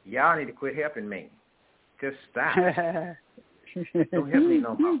 y'all need to quit helping me. Just stop. Don't help me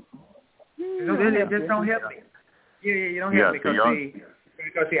no more. Just don't help me. You don't help me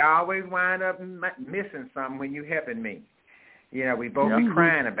because I always wind up missing something when you helping me. We both be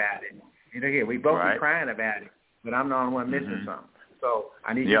crying about it. We both be crying about it, but I'm the only one missing something. So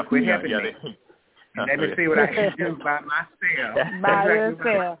I need you to quit helping me. And let me see what I can do by myself. By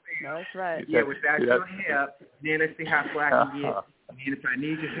yourself. That's right. Yeah, without your help, then let's see how far I can get. And then if I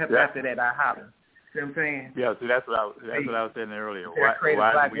need your help after that, I holler. See what I'm saying? Yeah, see, that's what I was saying earlier. Why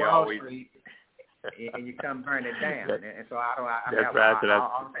do we always... and you come burn it down. And so I'm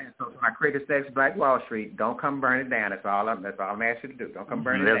saying, so when I create this next Black Wall Street, don't come burn it down. That's all I'm asking you to do. Don't come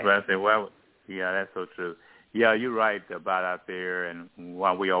burn it down. That's what I said. Well, yeah, that's so true. Yeah, you're right about out there, and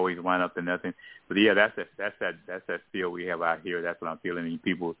why we always wind up in nothing. But yeah, that's that feel we have out here. That's what I'm feeling. And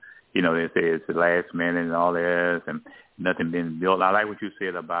people, they say it's the last minute and all this, and nothing been built. I like what you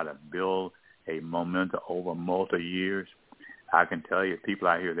said about build a momentum over multiple years. I can tell you, people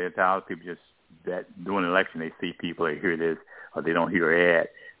out here, they're tired. People just that during the election, they see people, they hear this, or they don't hear ad.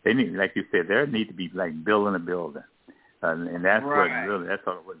 They need, like you said, there need to be like building a building, and that's what really that's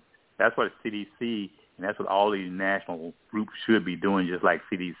what CDC. And that's what all these national groups should be doing, just like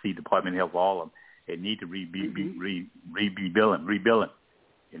CDC, Department of Health, all of them. They need to rebuilding.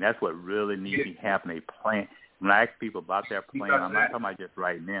 And that's what really needs to happen, a plan. When I ask people about their plan, I'm not talking about just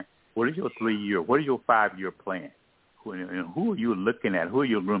right now. What is your 3-year, what is your 5-year plan? Who are you looking at? Who are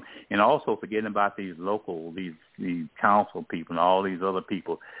your room? And also forgetting about these local, these council people and all these other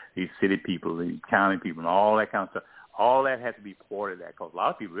people, these city people, these county people and all that kind of stuff. All that has to be part of that because a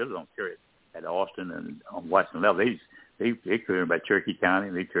lot of people really don't care at Austin and on Washington level. They care about Cherokee County.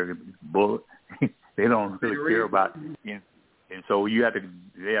 They care about Bullitt. They don't really care about. And so you have to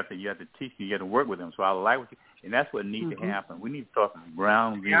teach. You have to work with them. So I like what you, and that's what needs to happen. We need to start from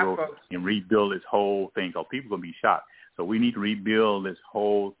ground zero and rebuild this whole thing because people are going to be shocked. So we need to rebuild this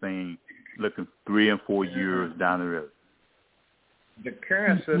whole thing, looking 3 and 4 years down the road. The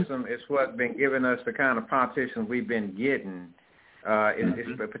current system is what's been giving us the kind of politicians we've been getting.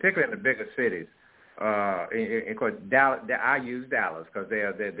 It's particularly in the bigger cities. Of course, I use Dallas because they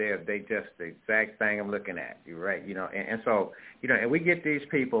just the exact thing I'm looking at. You're right, and so and we get these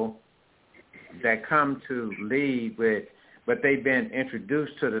people that come to lead with, but they've been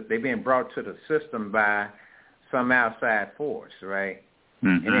introduced they've been brought to the system by some outside force, right?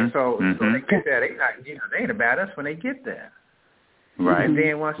 And then so they get there, they ain't about us when they get there. Right. And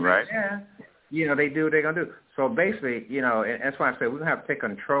then once they're there, they do what they're going to do. So basically, and that's why I said we're going to have to take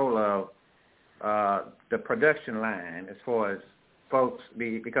control of the production line as far as folks,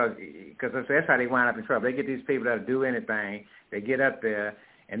 because that's how they wind up in trouble. They get these people that'll do anything. They get up there,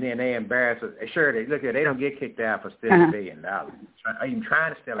 and then they embarrass us. Sure, they don't get kicked out for stealing $1 billion. Even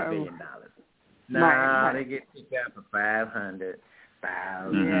trying to steal $1 billion. No, they get kicked out for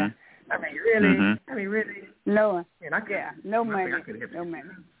 500,000. Yeah. I mean, really. No. No money. No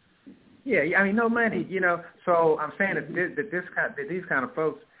money. Yeah, I mean, no money. So I'm saying that these kind of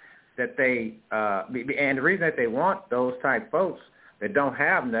folks that they and the reason that they want those type folks that don't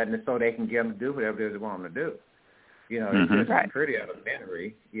have nothing is so they can get them to do whatever it is they want them to do. It's just pretty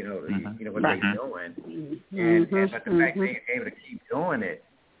elementary. What they're doing, and but the fact they ain't able to keep doing it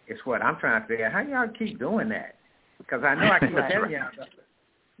is what I'm trying to figure out. How y'all keep doing that? Because I know I keep telling y'all.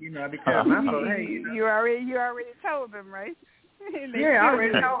 because I thought, hey, you already told them, right? Yeah, I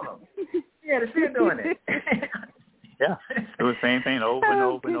already told them. Yeah, they're still doing it. Yeah, it was the same thing over and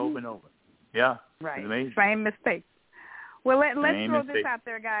over and over and over. Yeah, right. Amazing. Same mistake. Well, let's throw this out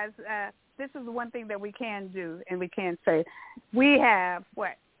there, guys. This is one thing that we can do, and we can say, we have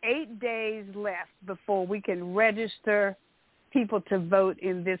 8 days left before we can register people to vote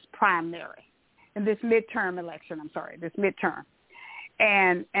in this primary, in this midterm election. I'm sorry, this midterm,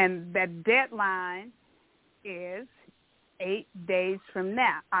 and that deadline is 8 days from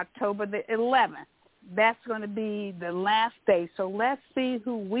now, October the 11th. That's going to be the last day. So let's see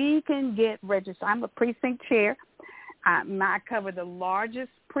who we can get registered. I'm a precinct chair. I cover the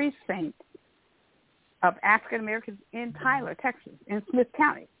largest precinct of African Americans in Tyler, Texas, in Smith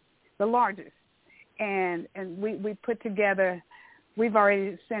County, the largest. And we put together, we've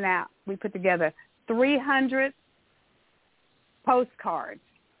already sent out, we put together 300 postcards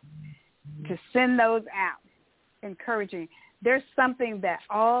to send those out, encouraging. There's something that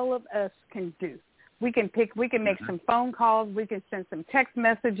all of us can do. We can make some phone calls. We can send some text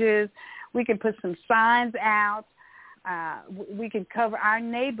messages. We can put some signs out. We can cover our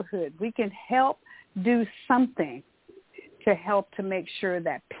neighborhood. We can help do something to help to make sure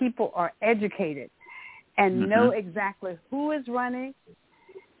that people are educated and know exactly who is running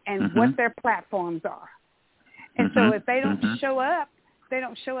and what their platforms are. And so if they don't show up,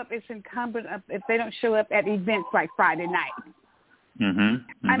 it's incumbent if they don't show up at events like Friday night.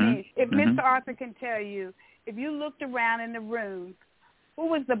 I mean, if Mr. Arthur can tell you, if you looked around in the room, who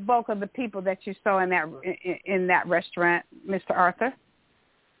was the bulk of the people that you saw in that restaurant, Mr. Arthur?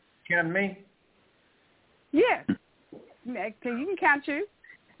 Count me? Yes. You can count you.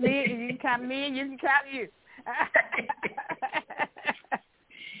 You can count me, and you can count you.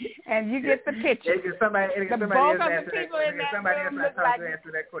 And you get the picture. The bulk of the people in that room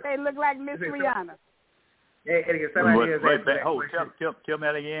look like Miss Rihanna. Tell me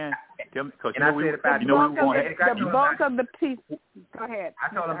that again. The bulk of the people. Go ahead. I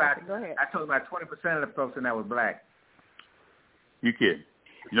told them about 20% of the folks in that was black. You kidding?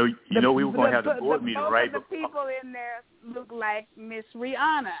 You know we were going to have the board meeting right before. The people in there look like Miss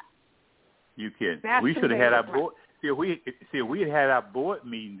Rihanna. You kidding? We should have had our board. See, if we had had our board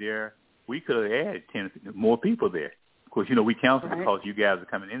meeting there, we could have added 10 more people there. Of course, we canceled because you guys are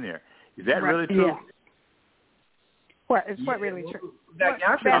coming in there. Is that really true? Yeah. What is really true? That's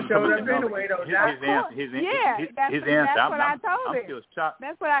what I told him. That's what I told him. I'm still shocked.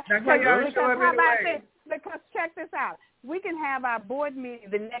 That's what I because check this out. We can have our board meeting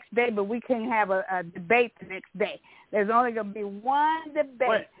the next day, but we can't have a debate the next day. There's only going to be one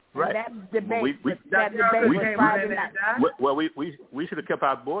debate. Right. That debate was Friday night. Well, we should have kept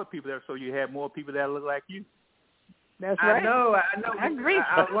our board people there so you had more people that look like you. That's right. I know. I agree.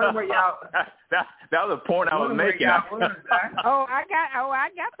 I wonder where y'all. That was the point I was making. I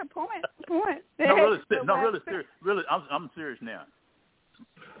got the point. No, really, I'm serious now.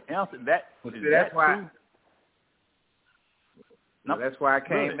 Answer that. That's why. True? No, that's why I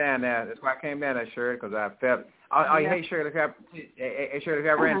came down there. That's why I came down there, Shirley, because I felt. Hey, Shirley, I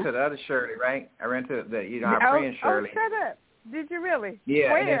ran to the other Shirley, right? I ran to our friend Shirley. Oh, shut up! Did you really?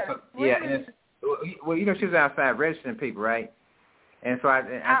 Yeah. Where? Well, she was outside registering people, right? And so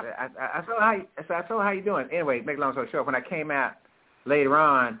I saw how you doing. Anyway, make a long story short, when I came out later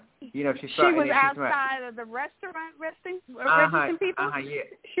on, she saw. She was outside of the restaurant registering people. Yeah.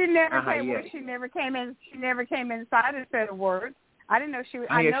 She never came. She never came in. She never came inside and said a word. I didn't know she was.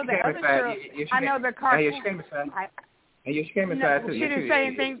 I know the other girl. I know the car. Yeah, she came inside. She came inside too. She didn't say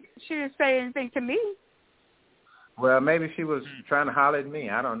anything. She didn't say anything to me. Well, maybe she was trying to holler at me.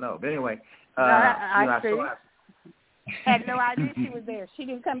 I don't know. But anyway. I see. Had no idea she was there. She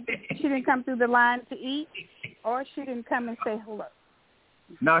didn't come. She didn't come through the line to eat, or she didn't come and say hello.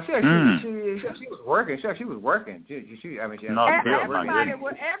 No, she was working. She was working.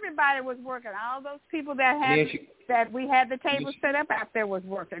 Everybody was working. All those people that we had the table set up out there was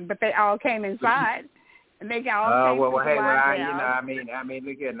working, but they all came inside. And they all came I mean,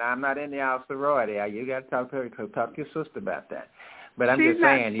 look at now. I'm not in the house sorority. You got to talk to her. Talk to your sister about that. But I'm just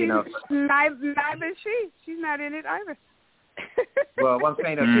saying, Neither is she. She's not in it either. Well, what I'm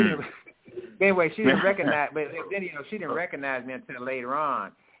saying, she didn't. Anyway, she didn't recognize. But then, she didn't recognize me until later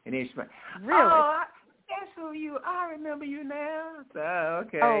on. And then she went, really? Oh, that's who you. I remember you now. So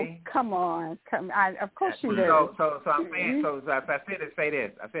okay. Oh, come on. Of course she did. So I'm saying. So I said to say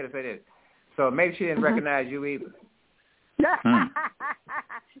this. So maybe she didn't recognize you either.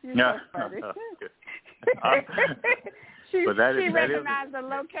 You're so funny. She recognized the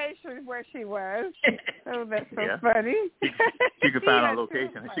location where she was. Oh, that's so funny. She could find her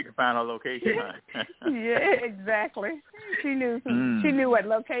location. She could find her location. Yeah, exactly. She knew. She knew what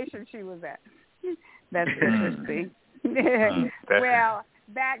location she was at. That's interesting. Well,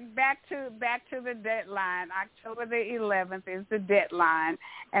 back to the deadline. October the 11th is the deadline,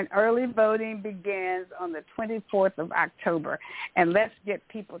 and early voting begins on the 24th of October. And let's get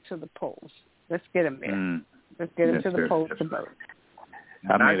people to the polls. Let's get them there. Let's get them to the polls to vote.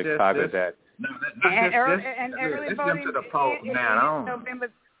 I made a copy of that. Early voting to the polls now. November.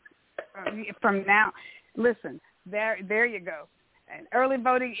 From now, listen. There you go. And early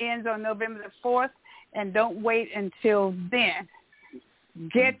voting ends on November the 4th, and don't wait until then.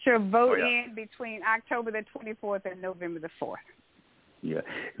 Get your vote in between October the 24th and November the 4th. Yeah,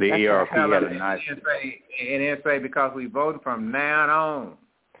 the ARP had a nice. And then say because we voted from now on.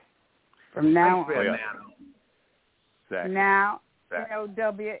 From now on. Exactly. Now,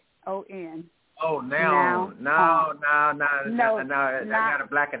 NOWON. Oh, now. No, I gotta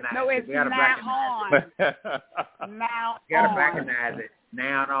blackenize No, it's now on. Now you gotta blackenize it.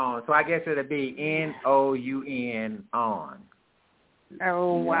 Now on. So I guess it'll be NOUN on.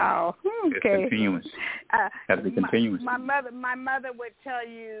 Oh, wow. Okay. It's continuous. Has to be continuous. My mother would tell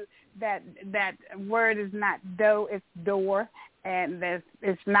you that word is not dough, it's door, and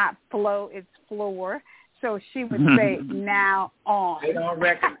it's not flow, it's floor. So she would say now on. They don't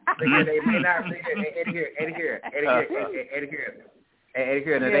reckon. They may not adhere. Now,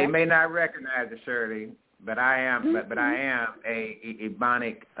 they may not recognize it, Shirley, but I am. But I am a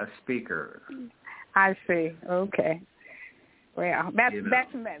Ebonic speaker. I see. Okay. Well, that's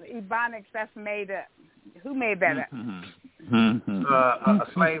Ebonics. That's made up. Who made that up?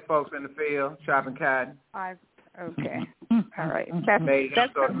 Slave folks in the field chopping cotton. Okay. All right. That's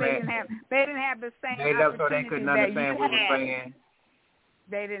because they didn't have the same opportunity so they couldn't understand what was saying.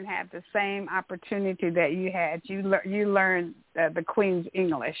 They didn't have the same opportunity that you had. You learned the Queen's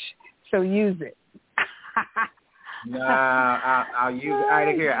English, so use it. No, I'll use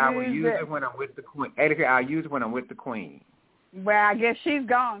it. I will use it when I'm with the Queen. I'll use it when I'm with the Queen. Well, I guess she's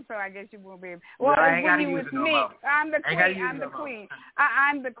gone, so I guess you won't be able. Well, when you with me, I'm the Queen. I'm the Queen.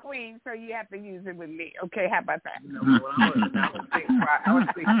 I'm the Queen, so you have to use it with me. Okay, how about that? No, I would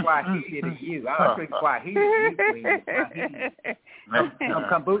speak Swahili to you. I would speak Swahili to you, Queen.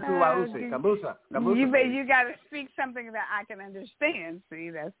 Kambusa. You got to speak something that I can understand. See,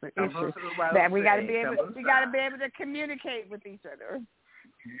 that's the issue. That we got to be able. We got to be able to communicate with each other.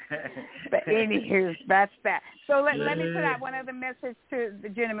 But anywho, that's that. So let me put out one other message to the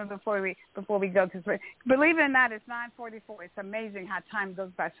gentleman before we go. Because believe it or not, it's 9:44. It's amazing how time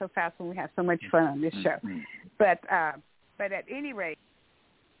goes by so fast when we have so much fun on this show. But at any rate,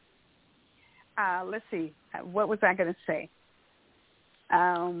 let's see. What was I going to say?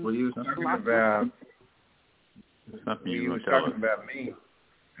 Well, you were talking about. You were talking about me.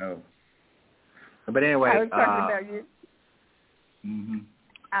 Oh. But anyway, I was talking about you. Mm-hmm.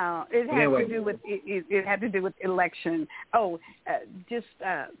 It had to do with election. Just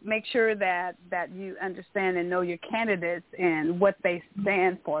make sure that you understand and know your candidates and what they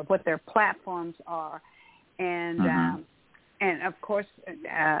stand for, what their platforms are, and of course,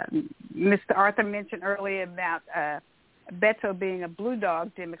 Mr. Arthur mentioned earlier about Beto being a blue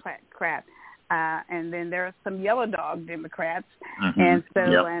dog Democrat, and then there are some yellow dog Democrats, and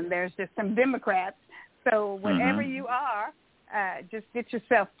there's just some Democrats. So whatever you are. Just get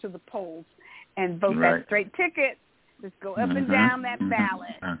yourself to the polls and vote that straight ticket. Just go up and down that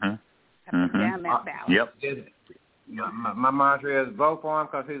ballot. Up and down that ballot. Yep. My mantra is vote for him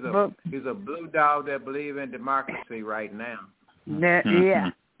because he's a blue dog that believes in democracy right now.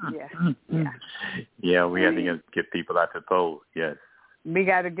 Yeah. Yeah, we have to get people out to the polls. Yes. We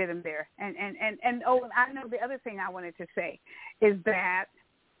got to get them there. And I know the other thing I wanted to say is that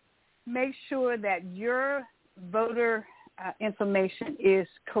make sure that your voter information is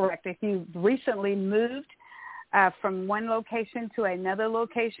correct. If you recently moved from one location to another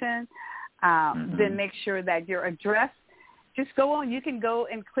location, then make sure that your address, just go on. You can go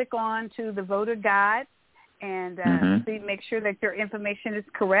and click on to the voter guide and make sure that your information is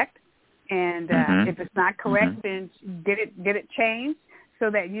correct. And if it's not correct, then get it changed so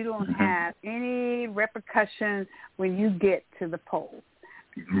that you don't have any repercussions when you get to the polls.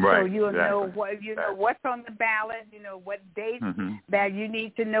 Right. So you'll know what's on the ballot. You know what dates that you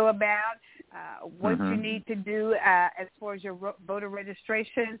need to know about. What you need to do as far as your voter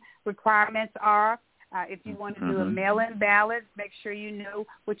registration requirements are. If you want to do a mail-in ballot, make sure you know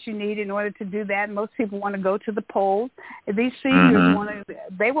what you need in order to do that. Most people want to go to the polls. These seniors want to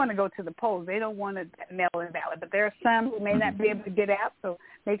go to the polls. They don't want a mail-in ballot. But there are some who may not be able to get out, so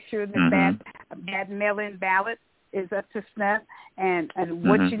make sure that that mail-in ballot is up to snuff, and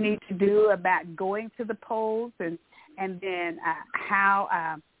what you need to do about going to the polls, and then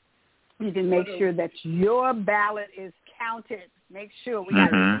how you can make sure that your ballot is counted. Make sure we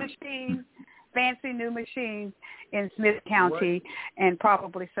got new machines, fancy new machines in Smith County, and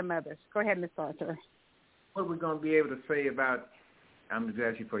probably some others. Go ahead, Ms. Arthur. What are we going to be able to say about, I'm just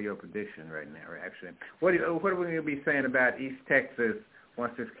asking for your prediction right now, actually. What are we going to be saying about East Texas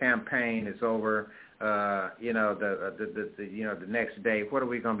once this campaign is over, the next day? What are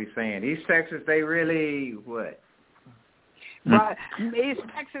we going to be saying? East Texas, they really, what? Right. East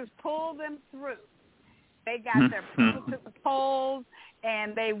Texas pulled them through. They got their people to the polls,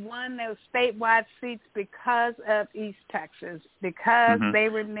 and they won those statewide seats because of East Texas, because they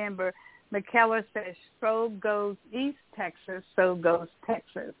remember McKellar says, so goes East Texas, so goes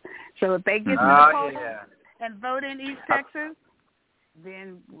Texas. So if they get to the polls and vote in East Texas,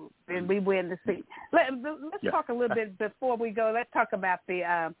 then we win the seat. Let's talk a little bit before we go. Let's talk about the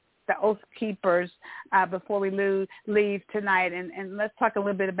Oath Keepers before we leave tonight, and let's talk a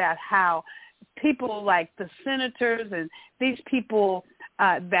little bit about how people like the senators and these people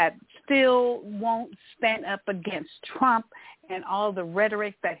that still won't stand up against Trump and all the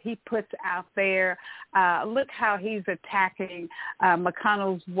rhetoric that he puts out there. Look how he's attacking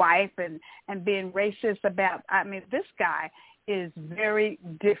McConnell's wife and being racist about, this guy is very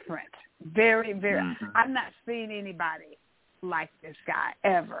different. Very, very. I've not seen anybody like this guy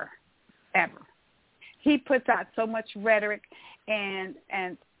ever. He puts out so much rhetoric, and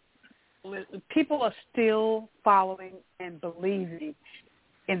people are still following and believing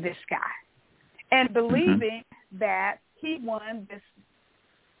in this guy, and believing that he won this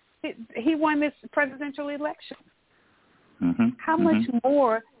presidential election. How much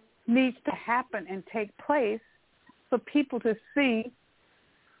more needs to happen and take place for people to see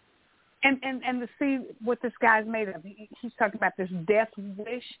and to see what this guy's made of? He's talking about this death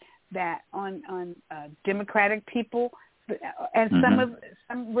wish that on Democratic people and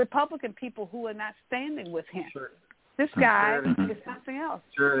some Republican people who are not standing with him. Sure. This guy is something else.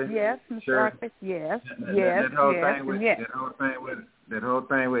 Sure. Yes, Mr. Arthur. Yes. That whole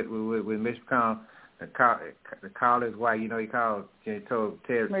thing with Mitch McConnell, the call his wife. He told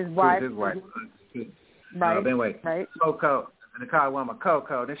Ted his wife. Right. Anyway, Coco, and they call a woman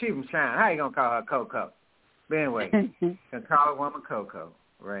Coco. Then she from China. How you gonna call her Coco? But anyway, can call a woman Coco,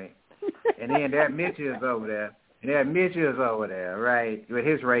 right? And then that Mitch is over there. Right, with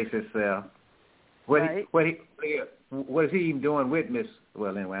his racist self. What is he even doing with Miss?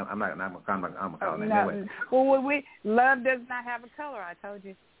 Well, anyway, I'm gonna call him anyway. Well, love does not have a color. I told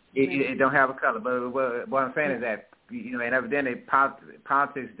you. It don't have a color, but what I'm saying is that and evidently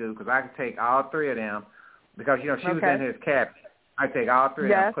politics do, because I could take all three of them, because she was in his cabinet. I could take all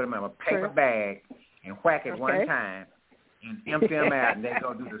three of them, put them in a paper bag, and whack it one time. And empty them out, and they're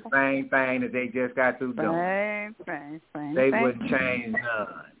going to do the same thing that they just got through doing. Same they wouldn't change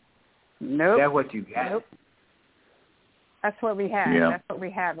none. Nope. That's what you got. Nope. That's what we have. Yeah. That's what we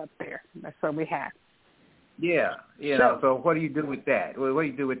have up there. That's what we have. Yeah. So what do you do with that? What do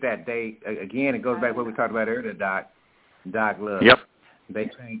you do with that? Again, it goes back to what we talked about earlier, Doc Love. Yep. They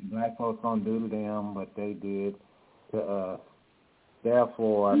think black folks don't do to them, but they did to us.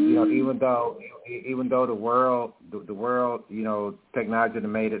 Therefore, even though the world, technology has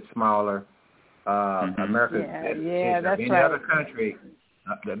made it smaller, America is any other country,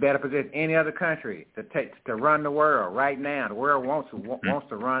 better position any other country to run the world right now. The world wants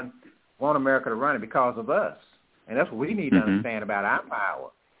America to run it because of us, and that's what we need to understand about our power.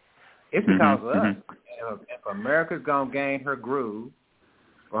 It's because of us. If America's gonna gain her groove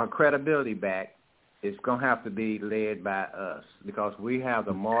or her credibility back, it's going to have to be led by us, because we have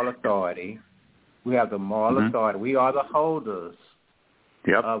the moral authority. We are the holders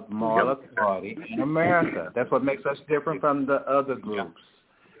of moral authority in America. That's what makes us different from the other groups.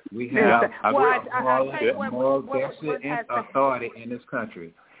 We have moral authority in this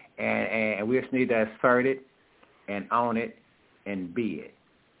country, and we just need to assert it and own it and be it.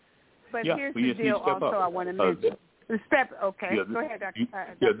 But here's the deal also I want to mention. Go ahead,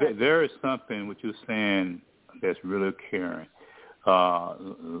 Dr. There is something what you're saying that's really caring. A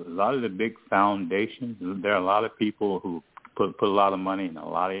lot of the big foundations, there are a lot of people who put a lot of money in a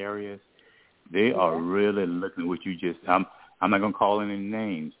lot of areas. They are really looking at what you just. I'm not going to call any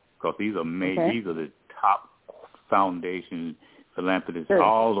names, because these are these are the top foundations, philanthropists,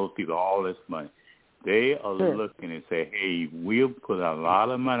 all those people, all this money. They are looking and say, hey, we'll put a lot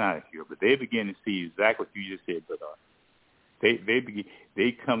of money out here, but they begin to see exactly what you just said, brother.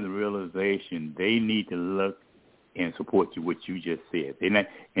 They come to the realization they need to look and support you, what you just said.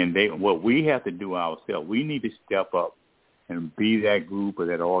 What we have to do ourselves, we need to step up and be that group or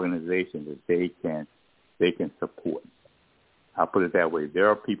that organization that they can support. I'll put it that way. There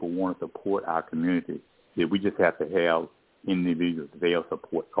are people who want to support our community that we just have to have individuals they'll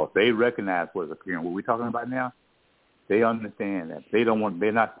support because they recognize what is appearing. What we're talking about now, they understand that. They're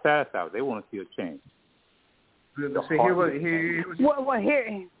not satisfied. They want to see a change. Go ahead,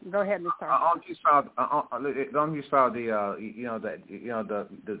 Mr. On you saw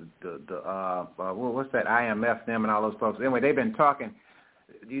what's that IMF them and all those folks. Anyway, they've been talking.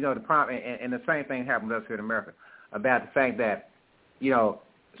 The problem and the same thing happened to us here in America about the fact that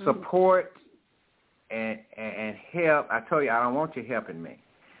support and help. I told you I don't want you helping me.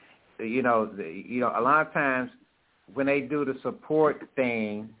 A lot of times when they do the support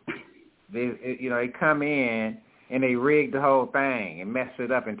thing, they come in and they rig the whole thing and mess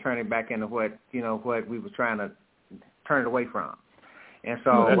it up and turn it back into what we were trying to turn it away from. And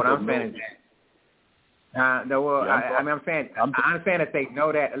so what I'm saying is I understand that they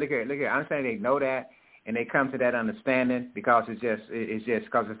know that. Look here. I understand they know that and they come to that understanding because it's just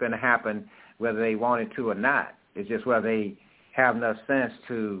because it's going to happen whether they want it to or not. It's just whether they have enough sense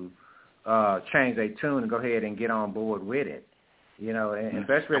to change their tune and go ahead and get on board with it. And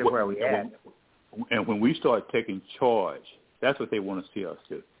that's really where we at. And when we start taking charge, that's what they want to see us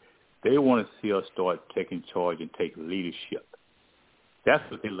do. They want to see us start taking charge and take leadership. That's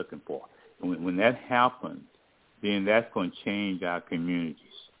what they're looking for. And when that happens, then that's going to change our communities.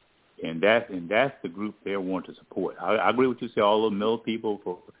 And that's the group they want to support. I agree with you. Say all the middle people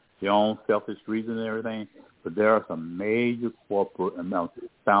for their own selfish reasons and everything, but there are some major corporate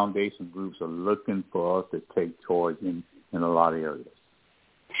foundation groups are looking for us to take charge in a lot of areas.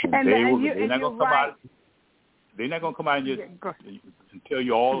 They're not going to come out and just tell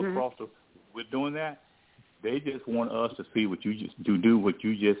you all across we're doing that. They just want us to see what you just do what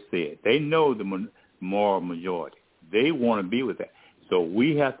you just said. They know the moral majority. They want to be with that. So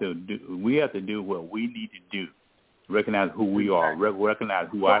we have to do what we need to do. Recognize who we are. Recognize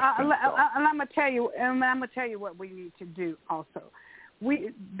who our strengths are. And I'm gonna tell you what we need to do also.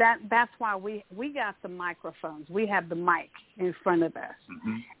 That's why we got the microphones. We have the mic in front of us.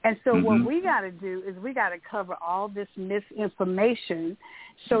 Mm-hmm. And so what we got to do is we got to cover all this misinformation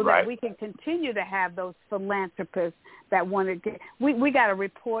so that we can continue to have those philanthropists that want to get. We got to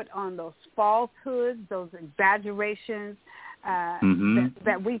report on those falsehoods, those exaggerations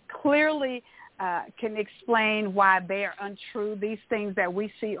that we clearly can explain why they are untrue. These things that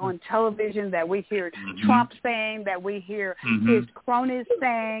we see on television, that we hear Trump saying, that we hear his cronies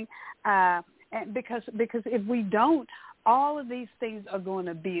saying, and because if we don't, all of these things are going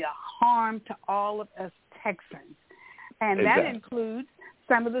to be a harm to all of us Texans. And that includes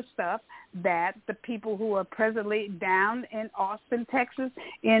some of the stuff that the people who are presently down in Austin, Texas,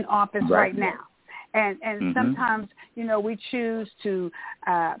 in office right now. And sometimes, we choose to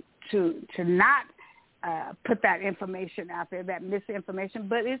not put that information out there, that misinformation,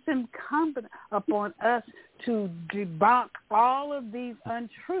 but it's incumbent upon us to debunk all of these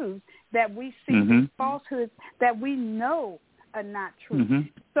untruths that we see, these falsehoods that we know are not true,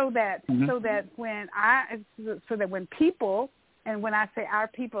 so that when people, and when I say our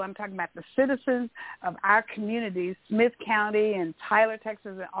people, I'm talking about the citizens of our communities, Smith County and Tyler,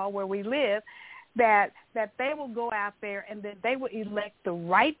 Texas, and all where we live, that they will go out there and that they will elect the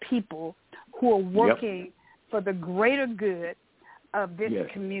right people who are working for the greater good of this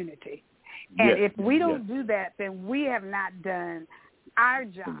community. And if we don't do that, then we have not done our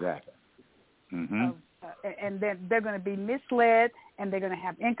job. Exactly. And then they're going to be misled, and they're going to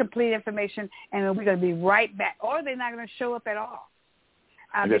have incomplete information, and then we're going to be right back. Or they're not going to show up at all.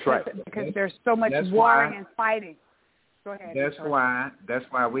 Because there's so much warring and fighting. Go ahead. That's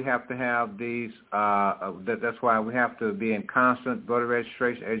why we have to have these. That's why we have to be in constant voter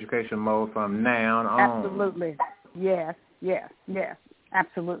registration education mode from now on. Absolutely. Yes.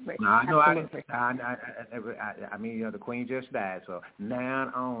 Absolutely. No, I know. Absolutely. I mean, the Queen just died, so now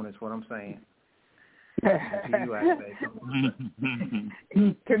on is what I'm saying. To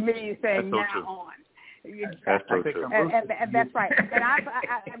me, you saying now on. That's so true. And that's right.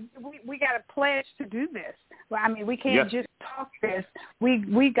 And we got to pledge to do this. Well, I mean, we can't just talk this.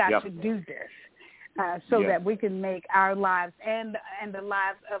 We got to do this so that we can make our lives and the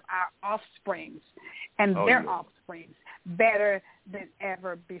lives of our offsprings and their offsprings better than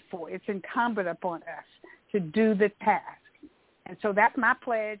ever before. It's incumbent upon us to do the task. And so that's my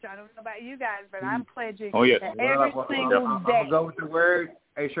pledge. I don't know about you guys, but I'm pledging that every single day. I'm going to go with the word.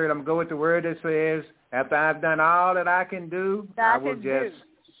 Hey, Shirley, I'm going to go with the word that says, after I've done all that I can do, I will just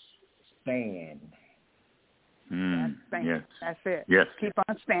stand. Yes. That's it. Yes. Keep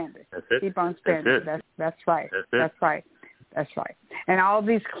on standing. That's it. Keep on standing. That's right. That's right. And all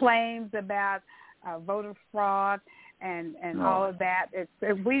these claims about voter fraud and all of that,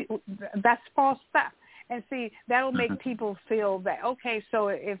 that's false stuff. And see, that'll make people feel that, okay, so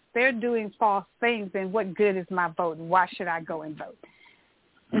if they're doing false things, then what good is my vote? And why should I go and vote?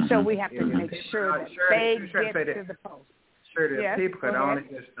 And so we have to make sure that they get to the polls. Sure, yes, people could only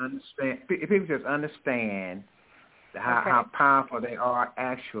just understand. People just understand how powerful they are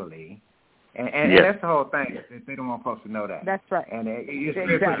actually, and that's the whole thing. They don't want folks to know that. That's right. And just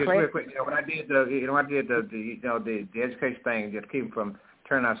real quick. When I did the education thing, just keep them from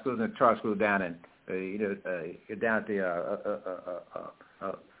turning our schools into charter schools down and down at the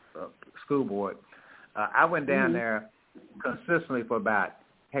school board. I went down there consistently for about,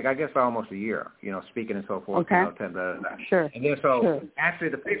 I guess almost a year, speaking and so forth. Okay. Sure. And then actually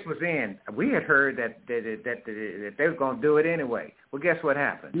the fix was in. We had heard that they were going to do it anyway. Well, guess what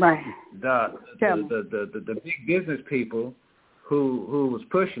happened? Right. The big business people who was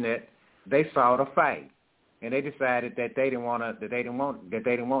pushing it, they saw the fight, and they decided that they didn't want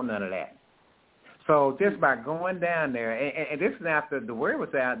none of that. So just by going down there, and this is after the word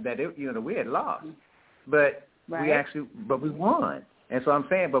was out that we had lost, but we won. And so I'm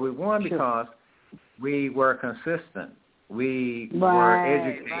saying, but we won because we were consistent. We were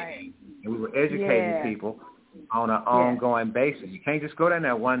educating. And we were educating people on an ongoing basis. You can't just go down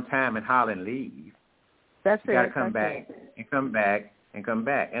there one time and holler and leave. That's you got to come back and come back and come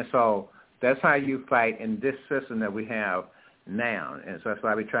back. And so that's how you fight in this system that we have now. And so that's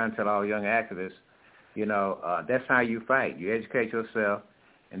why we try and tell all young activists, that's how you fight. You educate yourself,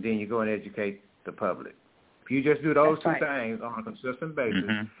 and then you go and educate the public. If you just do those two things on a consistent basis,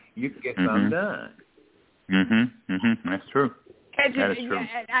 you can get something done. That's true. That is true.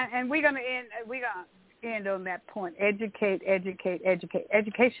 And we're gonna end on that point. Educate.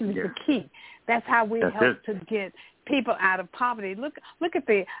 Education is the key. That's how we help to get people out of poverty. Look at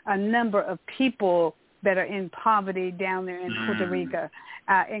the number of people that are in poverty down there in Puerto Rico.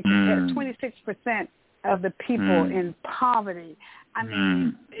 26% of the people in poverty. I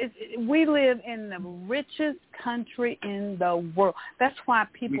mean, we live in the richest country in the world. That's why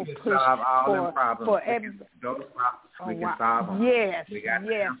people push for everything. We can solve them. Yes,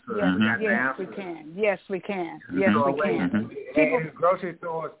 we can. People, grocery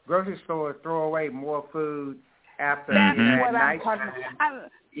stores throw away more food after that's what I'm talking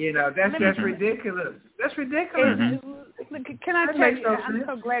about. That's just ridiculous. That's ridiculous. Can I tell you?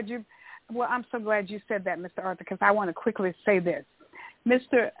 I'm so glad you said that, Mr. Arthur, because I want to quickly say this.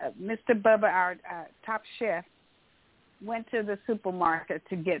 Mr. Bubba, our top chef, went to the supermarket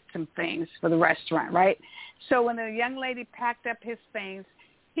to get some things for the restaurant, right? So when the young lady packed up his things,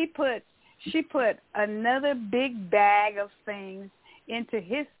 she put another big bag of things into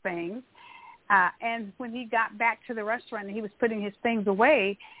his things. And when he got back to the restaurant and he was putting his things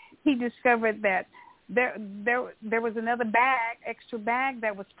away, he discovered that there was another extra bag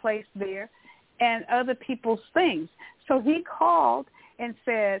that was placed there, and other people's things. So he called and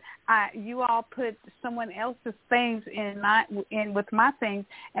said, "You all put someone else's things in with my things,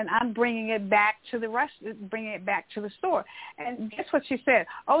 and I'm bringing it back to the store." And guess what she said?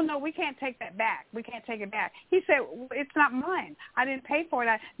 "Oh no, we can't take that back. We can't take it back." He said, "It's not mine. I didn't pay for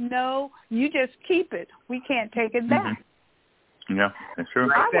it." No, you just keep it. We can't take it back. Yeah, that's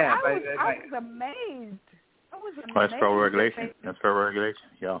true. I was amazed. That's fair regulation.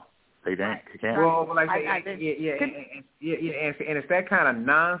 Yeah. They can't. Well, like and it's that kind of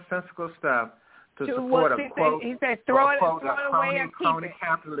nonsensical stuff to support a quote. He said, "Throw it away or keep crony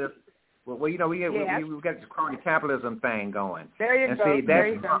capitalism." Well, we got this crony capitalism thing going. There you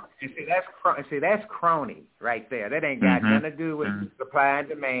go. See, that's crony right there. That ain't got nothing to do with supply and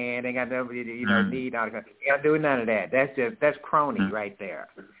demand. Ain't got nothing need. All that. Ain't got to do with none of that. That's crony right there.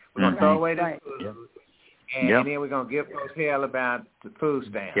 We're gonna throw away the food, and then we're gonna give folks hell about the food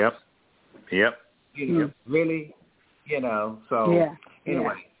stamps. Yep. Really, So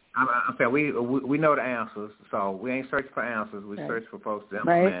anyway, I'm saying we know the answers, so we ain't searching for answers. We search for folks to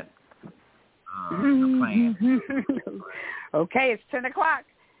implement the plan. Okay, it's 10:00.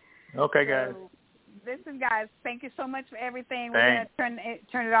 Okay, guys. So, listen, guys, thank you so much for everything. We're going to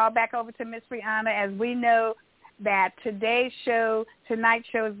turn it all back over to Miss Brianna, as we know that tonight's show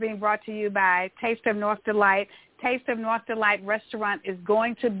is being brought to you by Taste of North Delight. Taste of North Delight restaurant is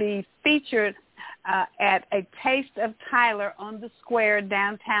going to be featured at a Taste of Tyler on the Square,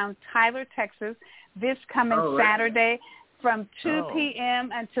 downtown Tyler, Texas, this coming Saturday from 2 p.m.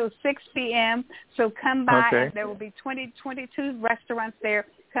 until 6 p.m. So come by, and there will be 22 restaurants there.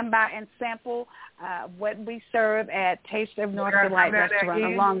 Come by and sample what we serve at Taste of North Delight Restaurant,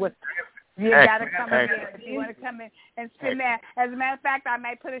 along with... You got to come in if you want to come in and spend that. As a matter of fact, I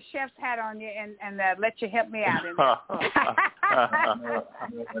might put a chef's hat on you and let you help me out in there.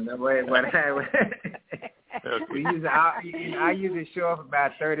 I usually show up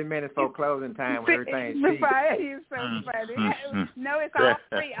about 30 minutes before closing time when everything's cheap. You're so funny. No, it's all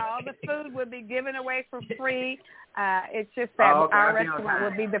free. All the food will be given away for free. It's just that our restaurant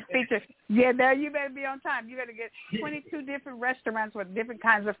will be the feature. Yeah, there you better be on time. You better get 22 different restaurants with different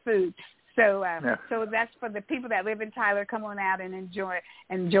kinds of food. So so that's for the people that live in Tyler. Come on out and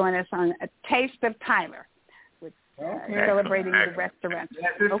join us on a Taste of Tyler, with celebrating the restaurant.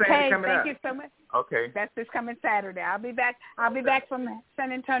 Okay, thank you so much. Okay, that's this coming Saturday. I'll be back from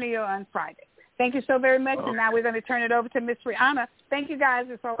San Antonio on Friday. Thank you so very much. And now we're going to turn it over to Miss Rihanna. Thank you, guys.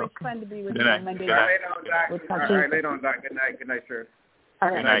 It's always fun to be with you on Monday. All right, later on, Doc. Good night. Good night, sir. All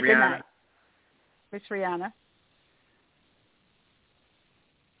right, good night. Miss Rihanna.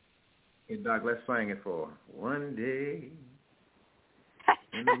 Hey, Doc, let's sing it for one day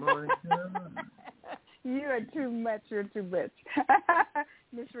in the morning. You are too much. You're too much.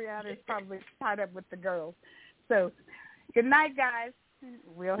 Miss Rihanna is probably tied up with the girls. So, good night, guys.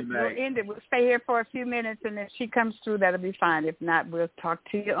 We'll end it. We'll stay here for a few minutes, and if she comes through, that'll be fine. If not, we'll talk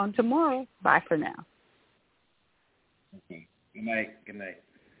to you on tomorrow. Bye for now. Okay. Good night. Good night.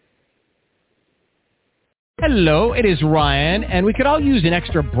 Hello, it is Ryan, and we could all use an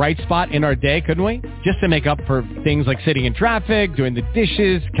extra bright spot in our day, couldn't we? Just to make up for things like sitting in traffic, doing the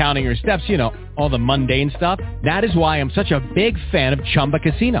dishes, counting your steps, all the mundane stuff. That is why I'm such a big fan of Chumba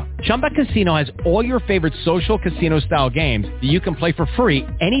Casino. Chumba Casino has all your favorite social casino-style games that you can play for free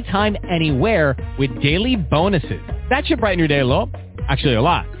anytime, anywhere with daily bonuses. That should brighten your day a little. Actually, a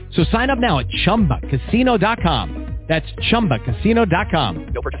lot. So sign up now at ChumbaCasino.com. That's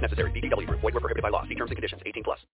ChumbaCasino.com. No purchase necessary. VGW Group. Void where prohibited by law. See terms and conditions. 18+.